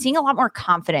 And we're seeing a lot more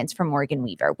confidence from Morgan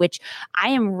Weaver, which I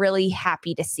am really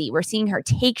happy to see. We're seeing her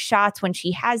take shots when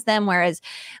she has them, whereas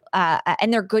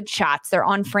and they're good shots. They're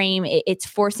on frame. It's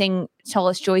forcing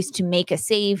Tullis Joyce to make a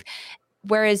save.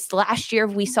 Whereas last year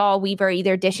we saw Weaver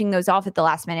either dishing those off at the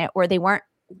last minute or they weren't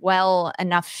well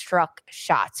enough struck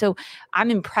shots. So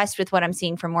I'm impressed with what I'm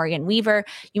seeing from Morgan Weaver.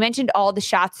 You mentioned all the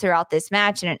shots throughout this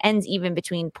match, and it ends even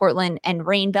between Portland and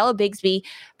Reign. Bella Bigsby,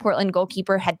 Portland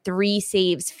goalkeeper, had 3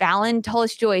 saves. Fallon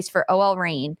Tullis Joyce for OL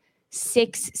Reign,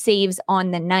 6 saves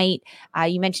on the night.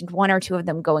 You mentioned 1 or 2 of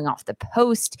them going off the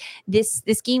post. This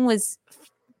game was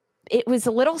it was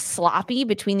a little sloppy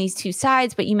between these two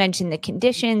sides, but you mentioned the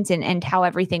conditions and how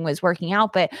everything was working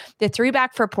out. But the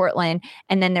 3-back for Portland,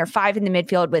 and then their 5 in the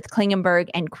midfield with Klingenberg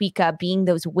and Kuika being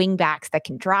those wing backs that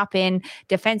can drop in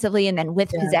defensively and then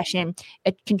with possession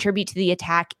contribute to the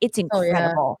attack. It's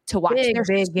incredible to watch.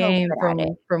 Big game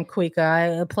from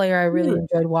Kuika, a player I really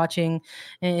enjoyed watching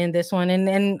in this one.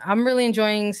 And I'm really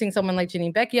enjoying seeing someone like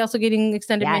Janine Becky also getting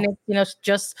extended minutes,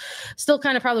 just still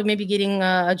kind of probably maybe getting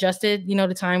adjusted,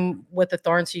 to time with the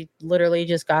Thorns she literally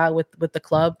just got with the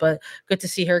club, but good to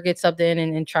see her get subbed in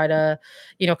and try to,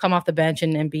 come off the bench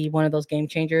and be one of those game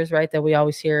changers, right? That we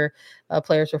always hear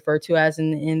players referred to as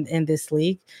in this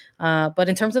league. But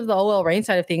in terms of the OL Reign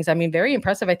side of things, I mean, very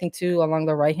impressive, I think, too, along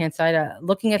the right-hand side.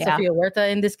 Looking at Sofia Huerta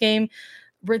in this game,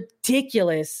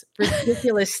 ridiculous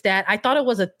stat. I thought it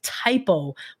was a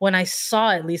typo when I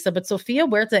saw it, Lisa, but Sofia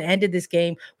Huerta ended this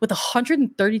game with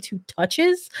 132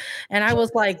 touches. And I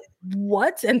was like,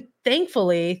 what? And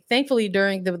thankfully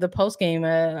during the post game,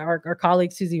 our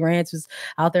colleague Susie Rance was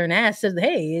out there and said,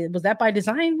 hey, was that by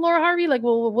design, Laura Harvey? Like,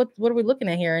 well, what are we looking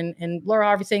at here? And Laura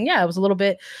Harvey saying, yeah, it was a little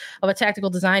bit of a tactical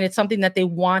design. It's something that they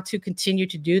want to continue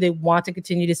to do. They want to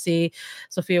continue to see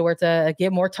Sofia Huerta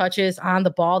get more touches on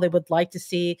the ball. They would like to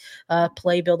see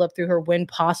play build up through her when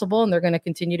possible, and they're going to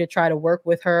continue to try to work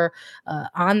with her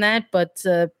on that. But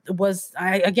I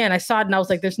saw it and I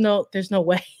was like, there's no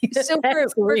way. So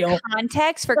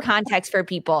for context for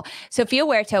people, Sofia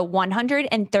Huerta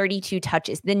 132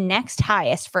 touches. The next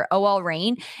highest for OL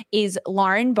Reign is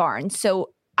Lauren Barnes.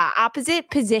 So opposite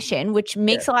position, which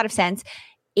makes a lot of sense.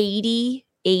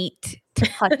 88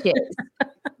 touches.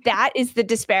 That is the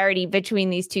disparity between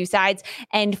these two sides.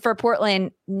 And for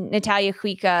Portland, Natalia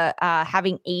Kuika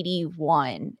having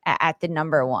 81 at the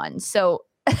number 1. So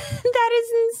that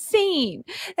is insane.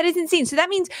 So that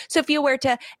means Sofia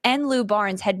Huerta and Lou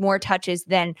Barnes had more touches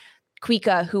than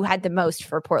Kuika, who had the most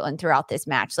for Portland throughout this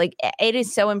match. Like, it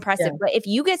is so impressive. Yeah. But if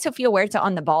you get Sofia Huerta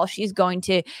on the ball, she's going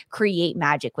to create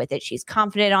magic with it. She's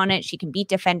confident on it. She can beat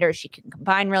defenders. She can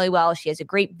combine really well. She has a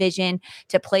great vision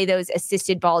to play those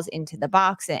assisted balls into the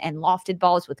box and lofted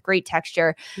balls with great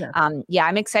texture. Yeah,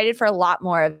 I'm excited for a lot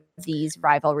more of these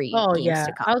rivalry games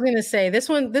to come. I was going to say this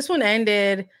one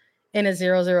ended in a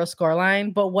 0-0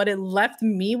 scoreline, but what it left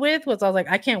me with was I was like,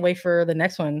 I can't wait for the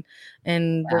next one,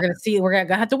 and we're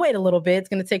gonna have to wait a little bit. It's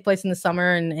gonna take place in the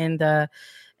summer, and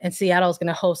Seattle is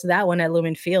gonna host that one at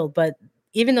Lumen Field. But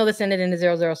even though this ended in a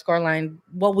 0-0 scoreline,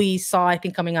 what we saw, I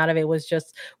think, coming out of it was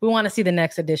just we want to see the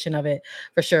next edition of it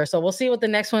for sure. So we'll see what the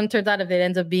next one turns out. If it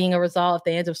ends up being a result, if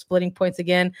they end up splitting points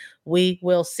again, we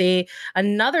will see.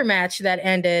 Another match that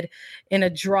ended in a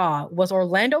draw was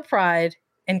Orlando Pride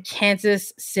and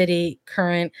Kansas City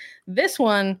Current. This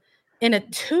one in a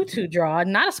 2-2 draw,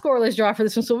 not a scoreless draw for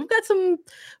this one. So we've got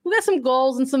some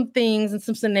goals and some things and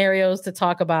some scenarios to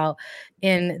talk about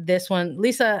in this one.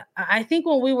 Lisa, I think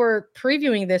when we were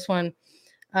previewing this one,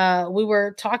 we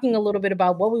were talking a little bit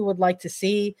about what we would like to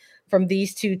see from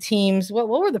these two teams. What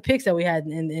were the picks that we had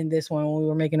in this one when we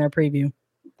were making our preview?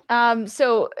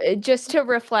 So just to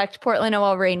reflect, Portland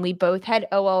OL Reign, we both had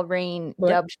OL Reign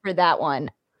dubbed for that one.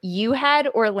 You had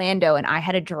Orlando and I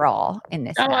had a draw in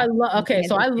this. Oh, match.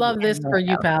 So I love this for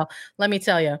you, pal. Let me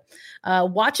tell you,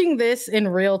 watching this in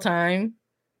real time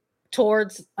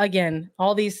towards, again,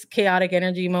 all these chaotic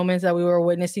energy moments that we were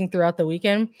witnessing throughout the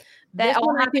weekend. That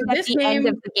all happened at the end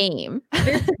of the game.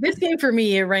 This game for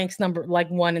me, it ranks number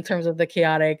 1 in terms of the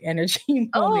chaotic energy.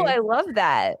 Oh, I love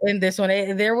that. In this one,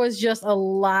 there was just a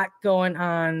lot going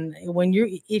on.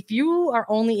 If you are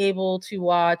only able to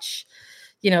watch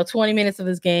 20 minutes of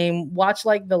this game, watch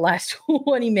like the last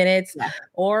 20 minutes,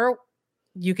 or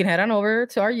you can head on over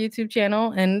to our YouTube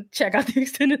channel and check out the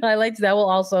extended highlights. That will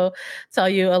also tell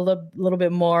you a little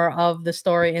bit more of the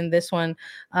story in this one.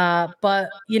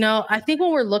 But, I think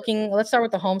when we're looking, let's start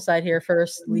with the home side here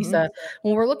first, Lisa. Mm-hmm.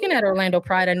 When we're looking at Orlando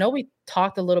Pride, I know we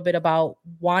talked a little bit about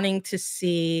wanting to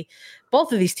see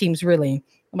both of these teams really.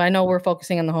 I know we're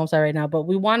focusing on the home side right now, but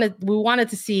we wanted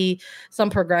to see some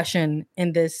progression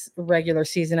in this regular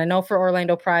season. I know for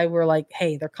Orlando Pride, we're like,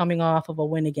 hey, they're coming off of a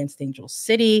win against Angel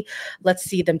City. Let's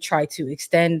see them try to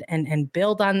extend and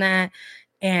build on that.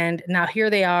 And now here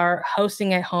they are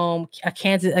hosting at home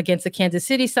against the Kansas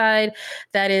City side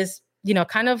that is,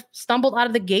 kind of stumbled out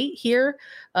of the gate here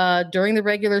during the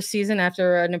regular season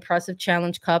after an impressive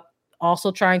Challenge Cup.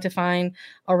 Also trying to find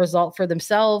a result for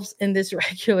themselves in this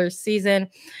regular season.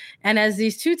 And as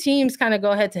these two teams kind of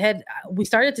go head to head, we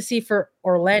started to see for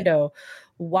Orlando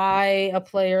why a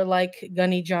player like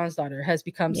Gunny Johnsdottir has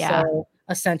become so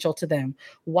essential to them,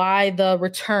 why the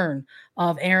return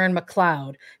of Aaron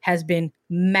McLeod has been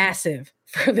massive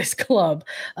for this club.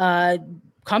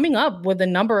 coming up with a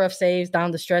number of saves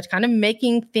down the stretch, kind of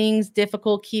making things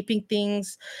difficult, keeping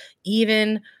things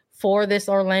even for this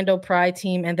Orlando Pride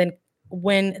team. And then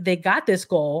when they got this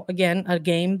goal, again, a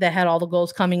game that had all the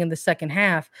goals coming in the second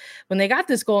half, when they got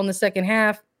this goal in the second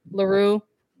half, Leroux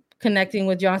connecting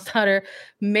with John Sutter,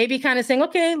 maybe kind of saying,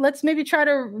 okay, let's maybe try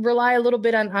to rely a little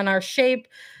bit on our shape,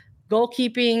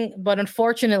 goalkeeping. But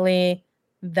unfortunately,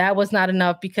 that was not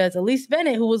enough because Elise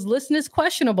Bennett, who was listed as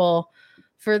questionable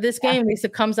for this game, Lisa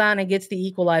comes on and gets the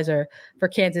equalizer for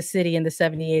Kansas City in the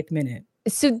 78th minute.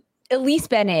 So Elise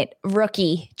Bennett,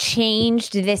 rookie,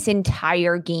 changed this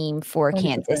entire game for 100%.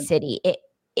 Kansas City.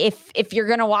 If you're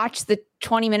going to watch the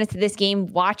 20 minutes of this game,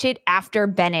 watch it after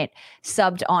Bennett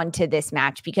subbed onto this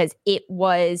match because it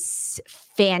was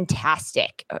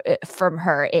fantastic from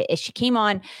her. She came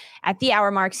on at the hour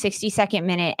mark, 62nd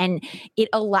minute, and it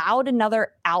allowed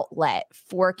another outlet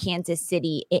for Kansas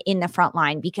City in the front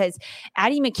line because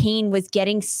Addie McCain was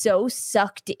getting so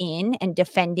sucked in and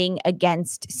defending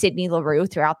against Sydney Leroux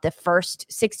throughout the first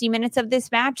 60 minutes of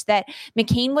this match that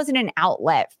McCain wasn't an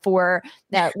outlet for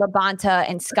Labonta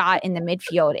and Scott in the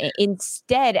midfield.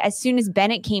 Instead, as soon as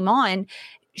Bennett came on,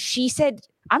 she said,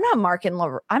 I'm not marking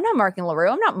Leroux. I'm not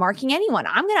marking anyone.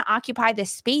 I'm going to occupy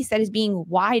this space that is being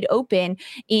wide open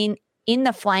in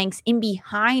the flanks, in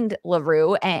behind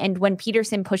Leroux. And when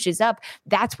Peterson pushes up,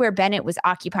 that's where Bennett was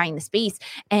occupying the space.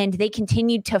 And they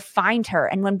continued to find her.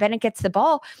 And when Bennett gets the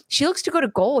ball, she looks to go to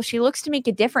goal. She looks to make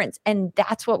a difference. And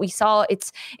that's what we saw.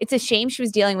 It's a shame she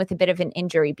was dealing with a bit of an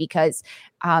injury because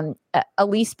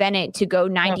Elise Bennett to go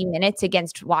 90 minutes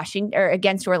against Washington or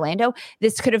against Orlando,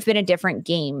 this could have been a different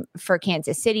game for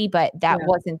Kansas City, but that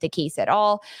wasn't the case at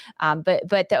all.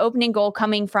 But the opening goal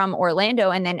coming from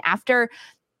Orlando, and then after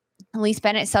Elise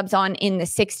Bennett subs on in the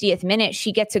 60th minute,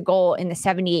 she gets a goal in the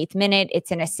 78th minute.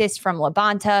 It's an assist from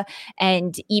Labonta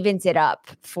and evens it up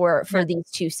for these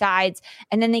two sides.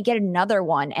 And then they get another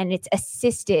one, and it's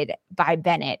assisted by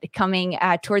Bennett coming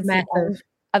towards the end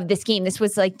of this game. This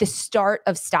was like the start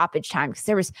of stoppage time because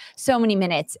there was so many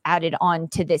minutes added on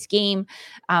to this game.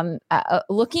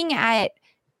 Looking at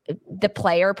the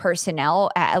player personnel,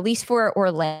 at least for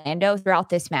Orlando throughout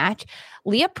this match,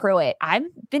 Leah Pruitt, I've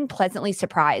been pleasantly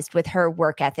surprised with her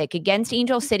work ethic against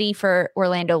Angel City for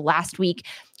Orlando last week.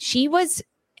 She was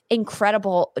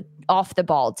incredible off the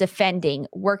ball, defending,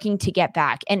 working to get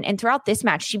back. And throughout this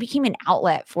match, she became an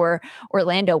outlet for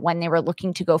Orlando when they were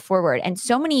looking to go forward. And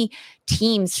so many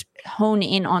teams hone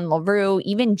in on Leroux,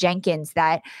 even Jenkins,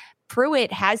 that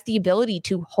Pruitt has the ability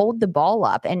to hold the ball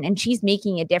up, and she's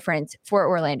making a difference for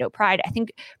Orlando Pride. I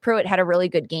think Pruitt had a really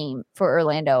good game for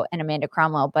Orlando and Amanda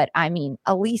Cromwell, but I mean,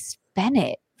 Elise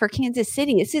Bennett for Kansas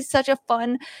City, this is such a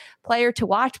fun player to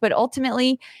watch, but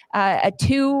ultimately a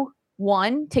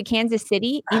 2-1 to Kansas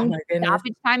City in the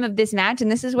stoppage time of this match. And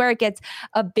this is where it gets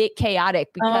a bit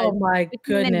chaotic because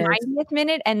between the 90th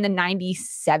minute and the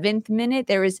 97th minute,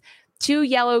 there was 2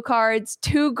 yellow cards,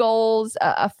 2 goals,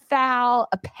 a foul,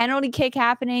 a penalty kick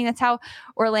happening. That's how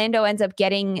Orlando ends up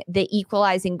getting the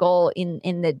equalizing goal in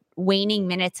the waning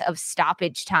minutes of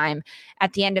stoppage time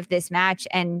at the end of this match.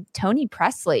 And Toni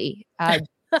Pressley,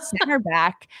 center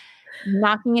back,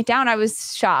 knocking it down. I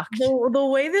was shocked. The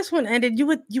way this one ended, you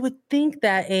would think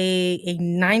that a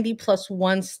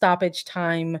 90+1 stoppage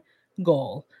time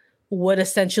goal would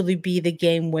essentially be the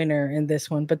game winner in this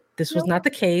one, but this was not the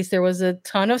case. There was a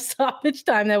ton of stoppage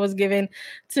time that was given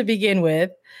to begin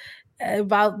with,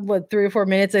 about 3 or 4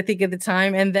 minutes, I think, at the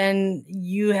time. And then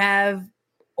you have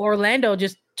Orlando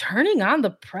just turning on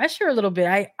the pressure a little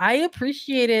bit. I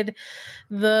appreciated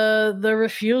the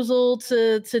refusal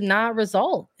to not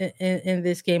result in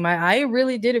this game. I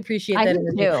really did appreciate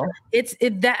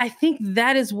that. I think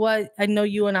that is what I know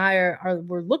you and I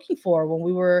were looking for when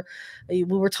we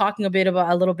were talking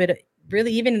a little bit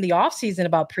really even in the off season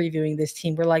about previewing this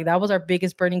team. We're like, that was our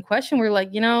biggest burning question. We're like,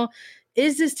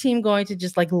 is this team going to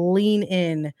just like lean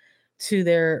in to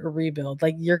their rebuild?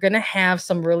 Like, you're going to have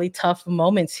some really tough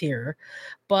moments here,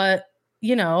 but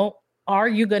are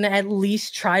you going to at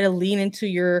least try to lean into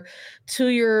your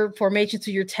formation,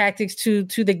 to your tactics, to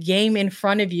the game in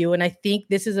front of you? And I think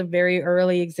this is a very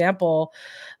early example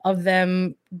of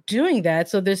them doing that.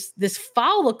 So this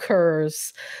foul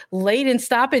occurs late in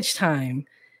stoppage time,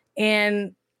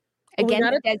 and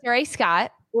against Desiree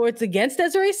Scott. Or it's against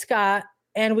Desiree Scott.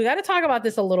 And we got to talk about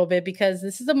this a little bit because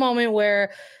this is a moment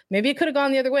where maybe it could have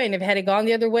gone the other way. And if it had gone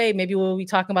the other way, maybe we'll be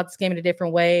talking about this game in a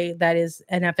different way. That is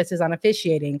an emphasis on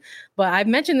officiating. But I've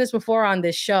mentioned this before on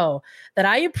this show that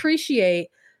I appreciate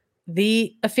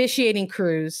the officiating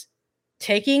crews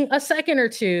taking a second or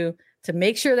two to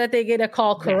make sure that they get a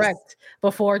call correct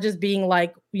before just being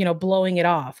like, blowing it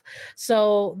off.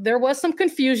 So there was some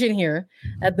confusion here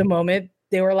at the moment.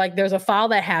 They were like, there's a foul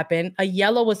that happened, a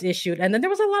yellow was issued, and then there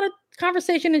was a lot of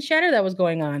conversation and chatter that was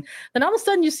going on. Then all of a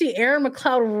sudden you see Erin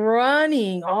McLeod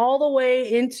running all the way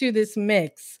into this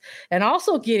mix and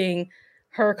also getting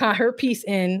her piece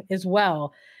in as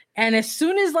well. And as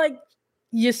soon as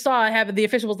you saw it happen, the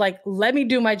official was like, let me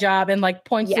do my job, and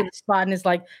points to the spot and is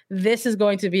like, this is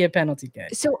going to be a penalty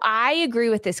kick. So I agree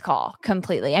with this call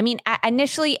completely. I mean,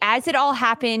 initially, as it all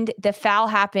happened, the foul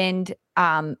happened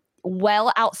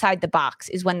well outside the box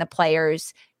is when the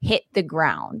players hit the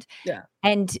ground. Yeah.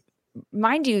 And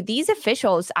mind you, these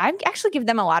officials, I actually give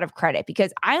them a lot of credit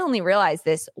because I only realized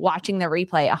this watching the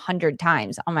replay 100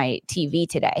 times on my TV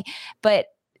today. But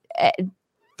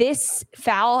this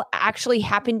foul actually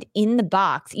happened in the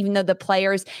box, even though the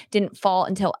players didn't fall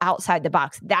until outside the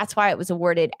box. That's why it was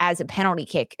awarded as a penalty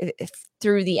kick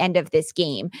through the end of this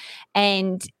game.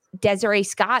 And Desiree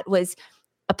Scott was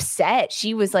upset.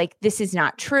 She was like, this is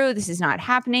not true. This is not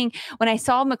happening. When I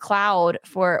saw McLeod,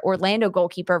 for Orlando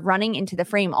goalkeeper, running into the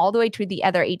frame all the way to the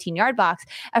other 18-yard box,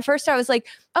 at first I was like,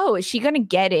 oh, is she going to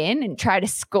get in and try to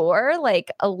score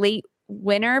like a late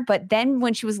winner? But then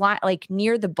when she was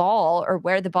near the ball or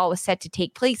where the ball was set to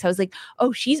take place, I was like,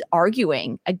 oh, she's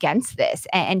arguing against this.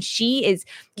 And she is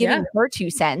giving her 2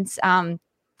 cents.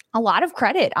 A lot of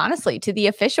credit, honestly, to the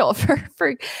official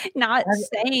for not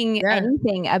saying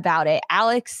anything about it.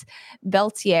 Alex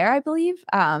Beltier, I believe,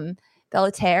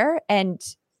 Beltier, and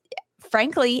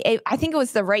frankly, I think it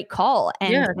was the right call.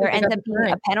 And there ends up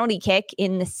being a penalty kick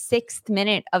in the 6th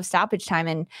minute of stoppage time,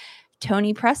 and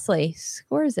Tony Presley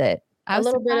scores it. A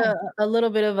little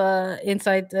bit of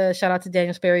insight. Shout out to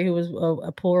Daniel Sperry, who was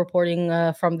a pool reporting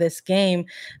from this game,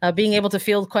 being able to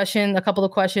field a couple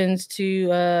of questions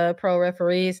to pro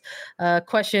referees.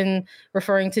 Question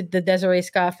referring to the Desiree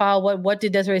Scott foul. What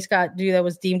did Desiree Scott do that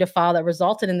was deemed a foul that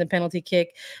resulted in the penalty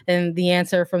kick? And the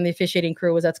answer from the officiating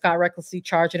crew was that Scott recklessly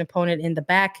charged an opponent in the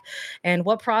back. And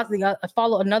what process?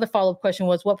 Another follow-up question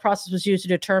was, what process was used to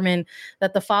determine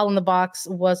that the foul in the box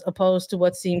was opposed to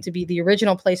what seemed to be the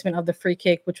original placement of the free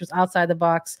kick, which was outside the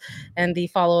box? And the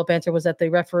follow-up answer was that the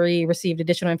referee received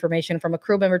additional information from a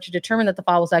crew member to determine that the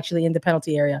foul was actually in the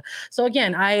penalty area. So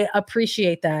again, I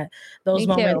appreciate those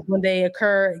moments when they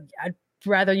occur. I'd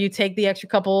rather you take the extra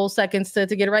couple seconds to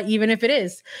get it right, even if it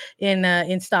is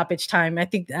in stoppage time. I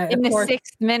think in the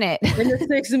 6th minute. In the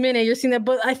 6th minute, you're seeing that.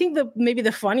 But I think maybe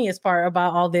the funniest part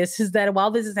about all this is that while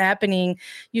this is happening,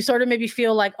 you sort of maybe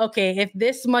feel like, okay, if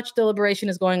this much deliberation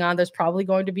is going on, there's probably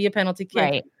going to be a penalty kick.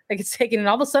 Right. It's taken, and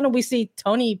all of a sudden we see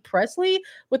Tony Presley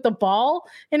with the ball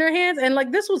in her hands, and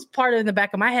this was part of in the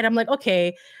back of my head. I'm like,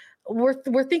 okay,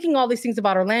 we're thinking all these things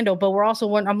about Orlando, but we're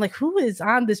also I'm like, who is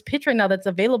on this pitch right now that's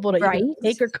available to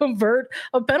take or convert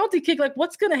a penalty kick? Like,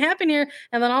 what's going to happen here?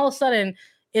 And then all of a sudden,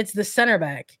 it's the center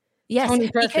back, Tony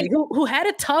Presley, who had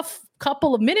a tough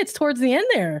couple of minutes towards the end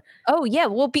there. Oh yeah,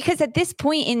 well, because at this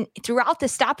point throughout the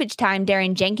stoppage time,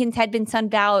 Darren Jenkins had been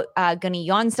subbed out, Gunny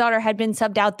Jonsdottir had been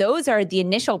subbed out. Those are the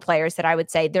initial players that I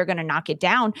would say they're going to knock it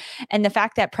down. And the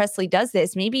fact that Presley does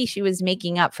this, maybe she was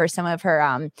making up for some of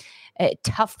her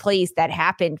tough plays that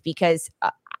happened, because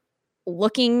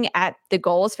looking at the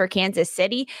goals for Kansas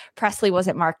City, Presley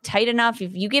wasn't marked tight enough.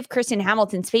 If you give Kristen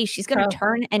Hamilton space, she's going to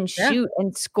turn and shoot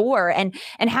and score. And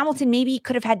Hamilton maybe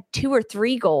could have had 2 or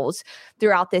 3 goals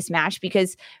throughout this match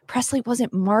because Presley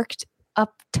wasn't marked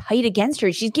up tight against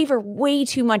her. She gave her way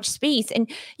too much space,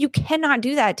 and you cannot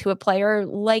do that to a player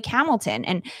like Hamilton.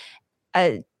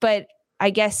 And but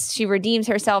I guess she redeems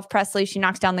herself. Presley, she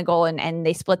knocks down the goal, and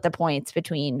they split the points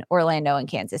between Orlando and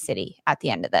Kansas City at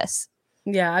the end of this.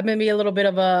 Yeah, maybe a little bit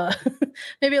of a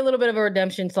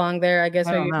redemption song there, I guess,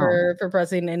 maybe for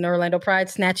Presley and Orlando Pride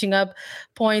snatching up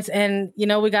points. And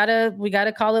we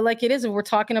gotta call it like it is. And we're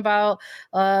talking about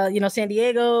San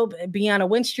Diego being on a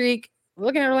win streak.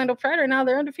 Looking at Orlando Pride right now,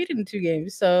 they're undefeated in 2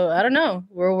 games. So I don't know.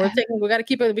 We got to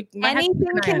keep it.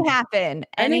 Anything can happen.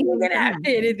 Anything can happen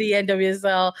in the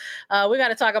NWSL. We got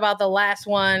to talk about the last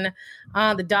one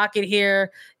on the docket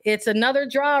here. It's another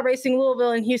draw. Racing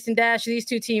Louisville and Houston Dash. These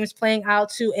 2 teams playing out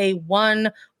to a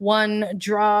 1-1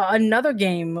 draw. Another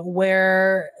game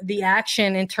where the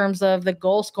action in terms of the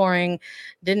goal scoring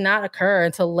did not occur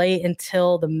until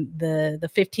the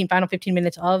final 15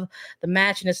 minutes of the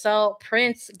match. And Nacelle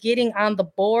Prince getting on the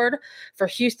board for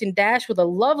Houston Dash with a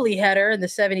lovely header in the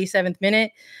 77th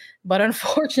minute. But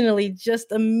unfortunately,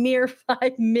 just a mere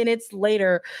 5 minutes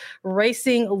later,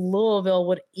 Racing Louisville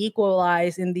would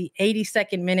equalize in the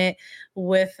 82nd minute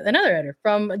with another header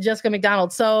from Jessica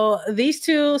McDonald. So these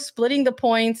two splitting the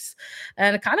points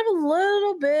and kind of a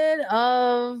little bit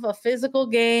of a physical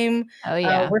game. Oh,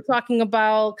 yeah. We're talking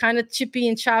about kind of chippy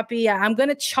and choppy. I'm going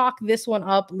to chalk this one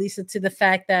up, Lisa, to the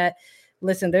fact that,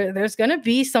 listen, there's going to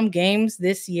be some games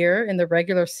this year in the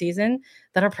regular season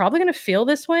that are probably going to feel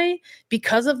this way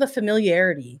because of the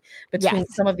familiarity between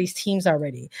some of these teams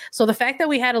already. So the fact that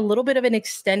we had a little bit of an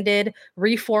extended,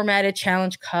 reformatted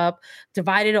Challenge Cup,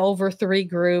 divided over 3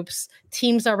 groups,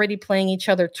 teams already playing each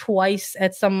other twice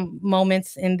at some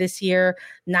moments in this year,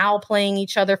 now playing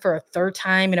each other for a 3rd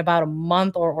time in about a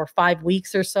month or 5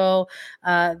 weeks or so,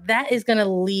 that is going to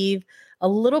leave a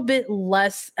little bit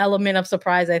less element of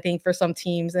surprise, I think, for some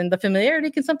teams. And the familiarity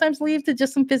can sometimes lead to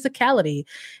just some physicality.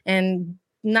 And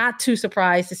not too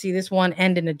surprised to see this one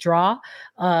end in a draw,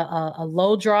 a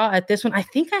low draw at this one. I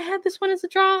think I had this one as a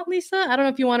draw, Lisa. I don't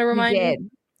know if you want to remind me.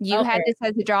 You had this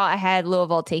as a draw. I had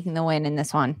Louisville taking the win in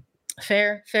this one.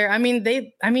 Fair. I mean,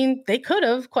 they could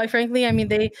have, quite frankly. I mean,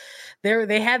 they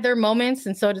had their moments,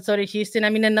 and so did Houston.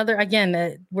 I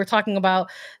mean, we're talking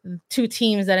about 2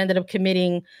 teams that ended up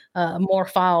committing more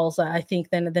fouls, I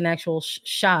think, than actual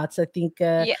shots. I think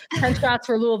 10 shots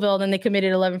for Louisville, then they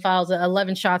committed 11 fouls,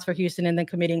 11 shots for Houston, and then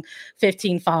committing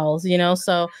 15 fouls.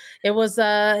 So it was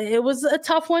a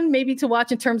tough one maybe to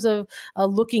watch in terms of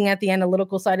looking at the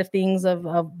analytical side of things of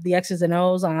the X's and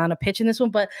O's on a pitch in this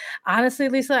one. But honestly,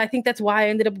 Lisa, I think that's why I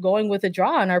ended up going with a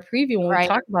draw in our preview when we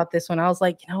talked about this one. I was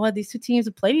like, you know what? These 2 teams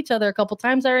have played each other a couple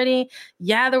times already.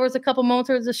 Yeah, there was a couple moments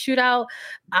where it was a shootout.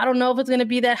 I don't know if it's going to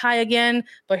be that high again,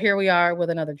 but here we are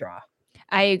with another draw.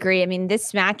 I agree. I mean,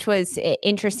 this match was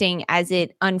interesting as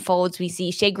it unfolds. We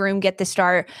see Shea Groom get the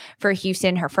start for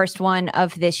Houston, her first one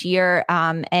of this year.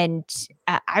 And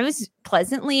I was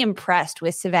pleasantly impressed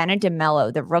with Savannah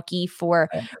DeMello, the rookie for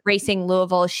Racing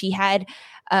Louisville. She had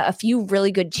a few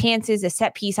really good chances, a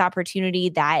set piece opportunity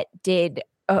that did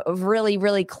really,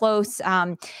 really close.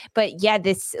 But yeah,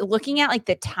 looking at like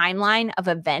the timeline of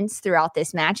events throughout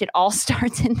this match, it all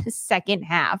starts in the second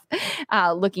half,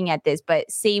 looking at this. But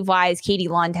save wise, Katie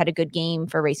Lund had a good game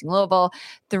for Racing Louisville,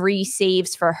 3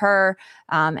 saves for her.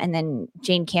 And then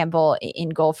Jane Campbell in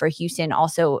goal for Houston,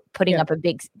 also putting up a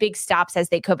big stops as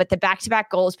they could. But the back-to-back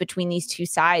goals between these 2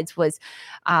 sides was,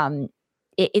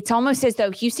 it's almost as though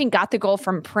Houston got the goal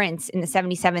from Prince in the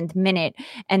 77th minute.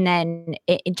 And then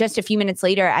just a few minutes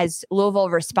later, as Louisville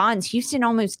responds, Houston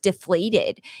almost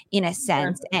deflated in a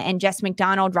sense. And Jess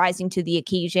McDonald rising to the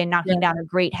occasion, knocking down a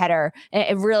great header,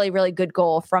 a really, really good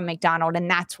goal from McDonald.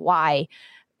 And that's why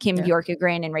Kim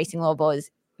Bjorkegren and Racing Louisville is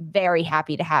very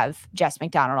happy to have Jess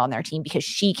McDonald on their team, because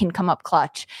she can come up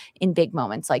clutch in big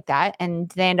moments like that. And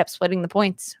they end up splitting the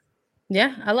points.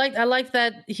 Yeah, I like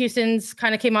that Houston's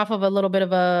kind of came off of a little bit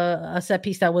of a set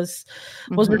piece that was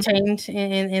retained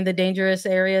in the dangerous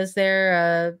areas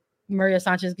there. Maria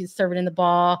Sanchez gets served in the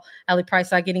ball. Ali Price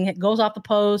goes off the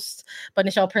post, but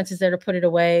Nichelle Prince is there to put it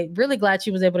away. Really glad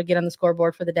she was able to get on the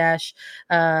scoreboard for the Dash.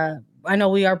 I know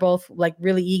we are both like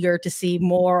really eager to see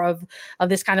more of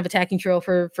this kind of attacking trio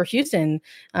for Houston,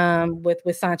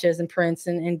 with Sanchez and Prince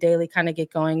and Daly kind of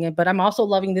get going. But I'm also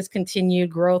loving this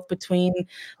continued growth between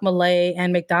Malay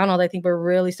and McDonald. I think we're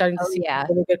really starting to see a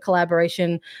really good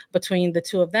collaboration between the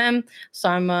 2 of them. So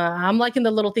I'm liking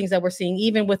the little things that we're seeing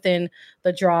even within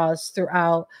the draws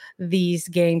throughout these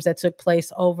games that took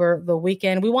place over the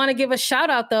weekend. We want to give a shout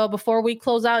out though before we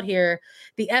close out here.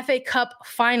 The FA Cup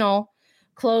final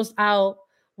closed out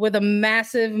with a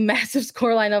massive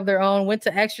scoreline of their own, went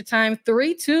to extra time,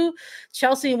 3-2,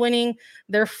 Chelsea winning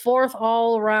their 4th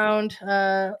all-around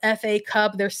FA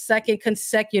Cup, their 2nd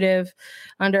consecutive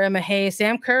under Emma Hayes.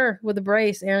 Sam Kerr with a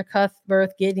brace, Aaron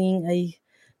Cuthbert getting a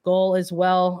goal as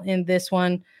well in this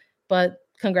one. But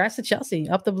congrats to Chelsea,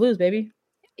 up the Blues, baby.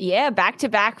 Yeah,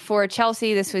 back-to-back for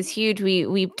Chelsea. This was huge.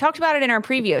 We talked about it in our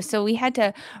preview, so we had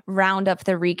to round up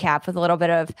the recap with a little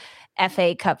bit of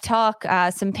FA Cup talk,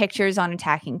 some pictures on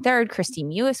attacking third. Christy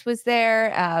Mewis was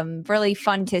there. Really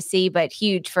fun to see, but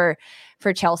huge for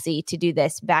Chelsea to do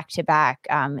this back-to-back.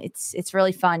 It's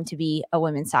really fun to be a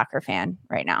women's soccer fan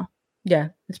right now. Yeah,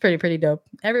 It's pretty dope.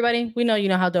 Everybody, we know you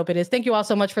know how dope it is. Thank you all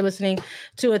so much for listening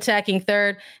to Attacking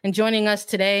Third and joining us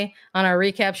today on our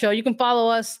recap show. You can follow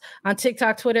us on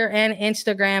TikTok, Twitter, and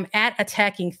Instagram at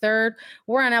Attacking Third.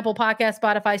 We're on Apple Podcasts,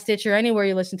 Spotify, Stitcher, anywhere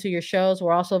you listen to your shows.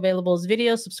 We're also available as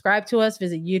videos. Subscribe to us.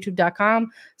 Visit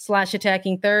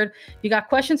youtube.com/Attacking Third. If you got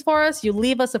questions for us, you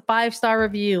leave us a 5-star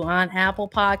review on Apple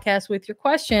Podcasts with your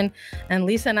question, and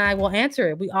Lisa and I will answer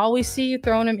it. We always see you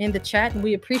throwing them in the chat, and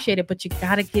we appreciate it, but you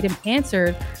got to get them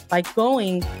answered by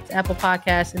going to Apple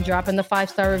Podcasts and dropping the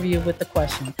 5-star review with the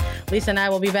question. Lisa and I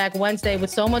will be back Wednesday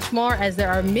with so much more, as there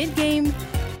are mid-game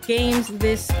games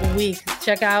this week.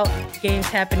 Check out games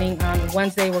happening on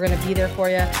Wednesday. We're going to be there for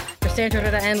you. For Sandra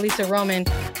and Lisa Roman,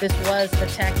 this was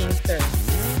Attacking Third.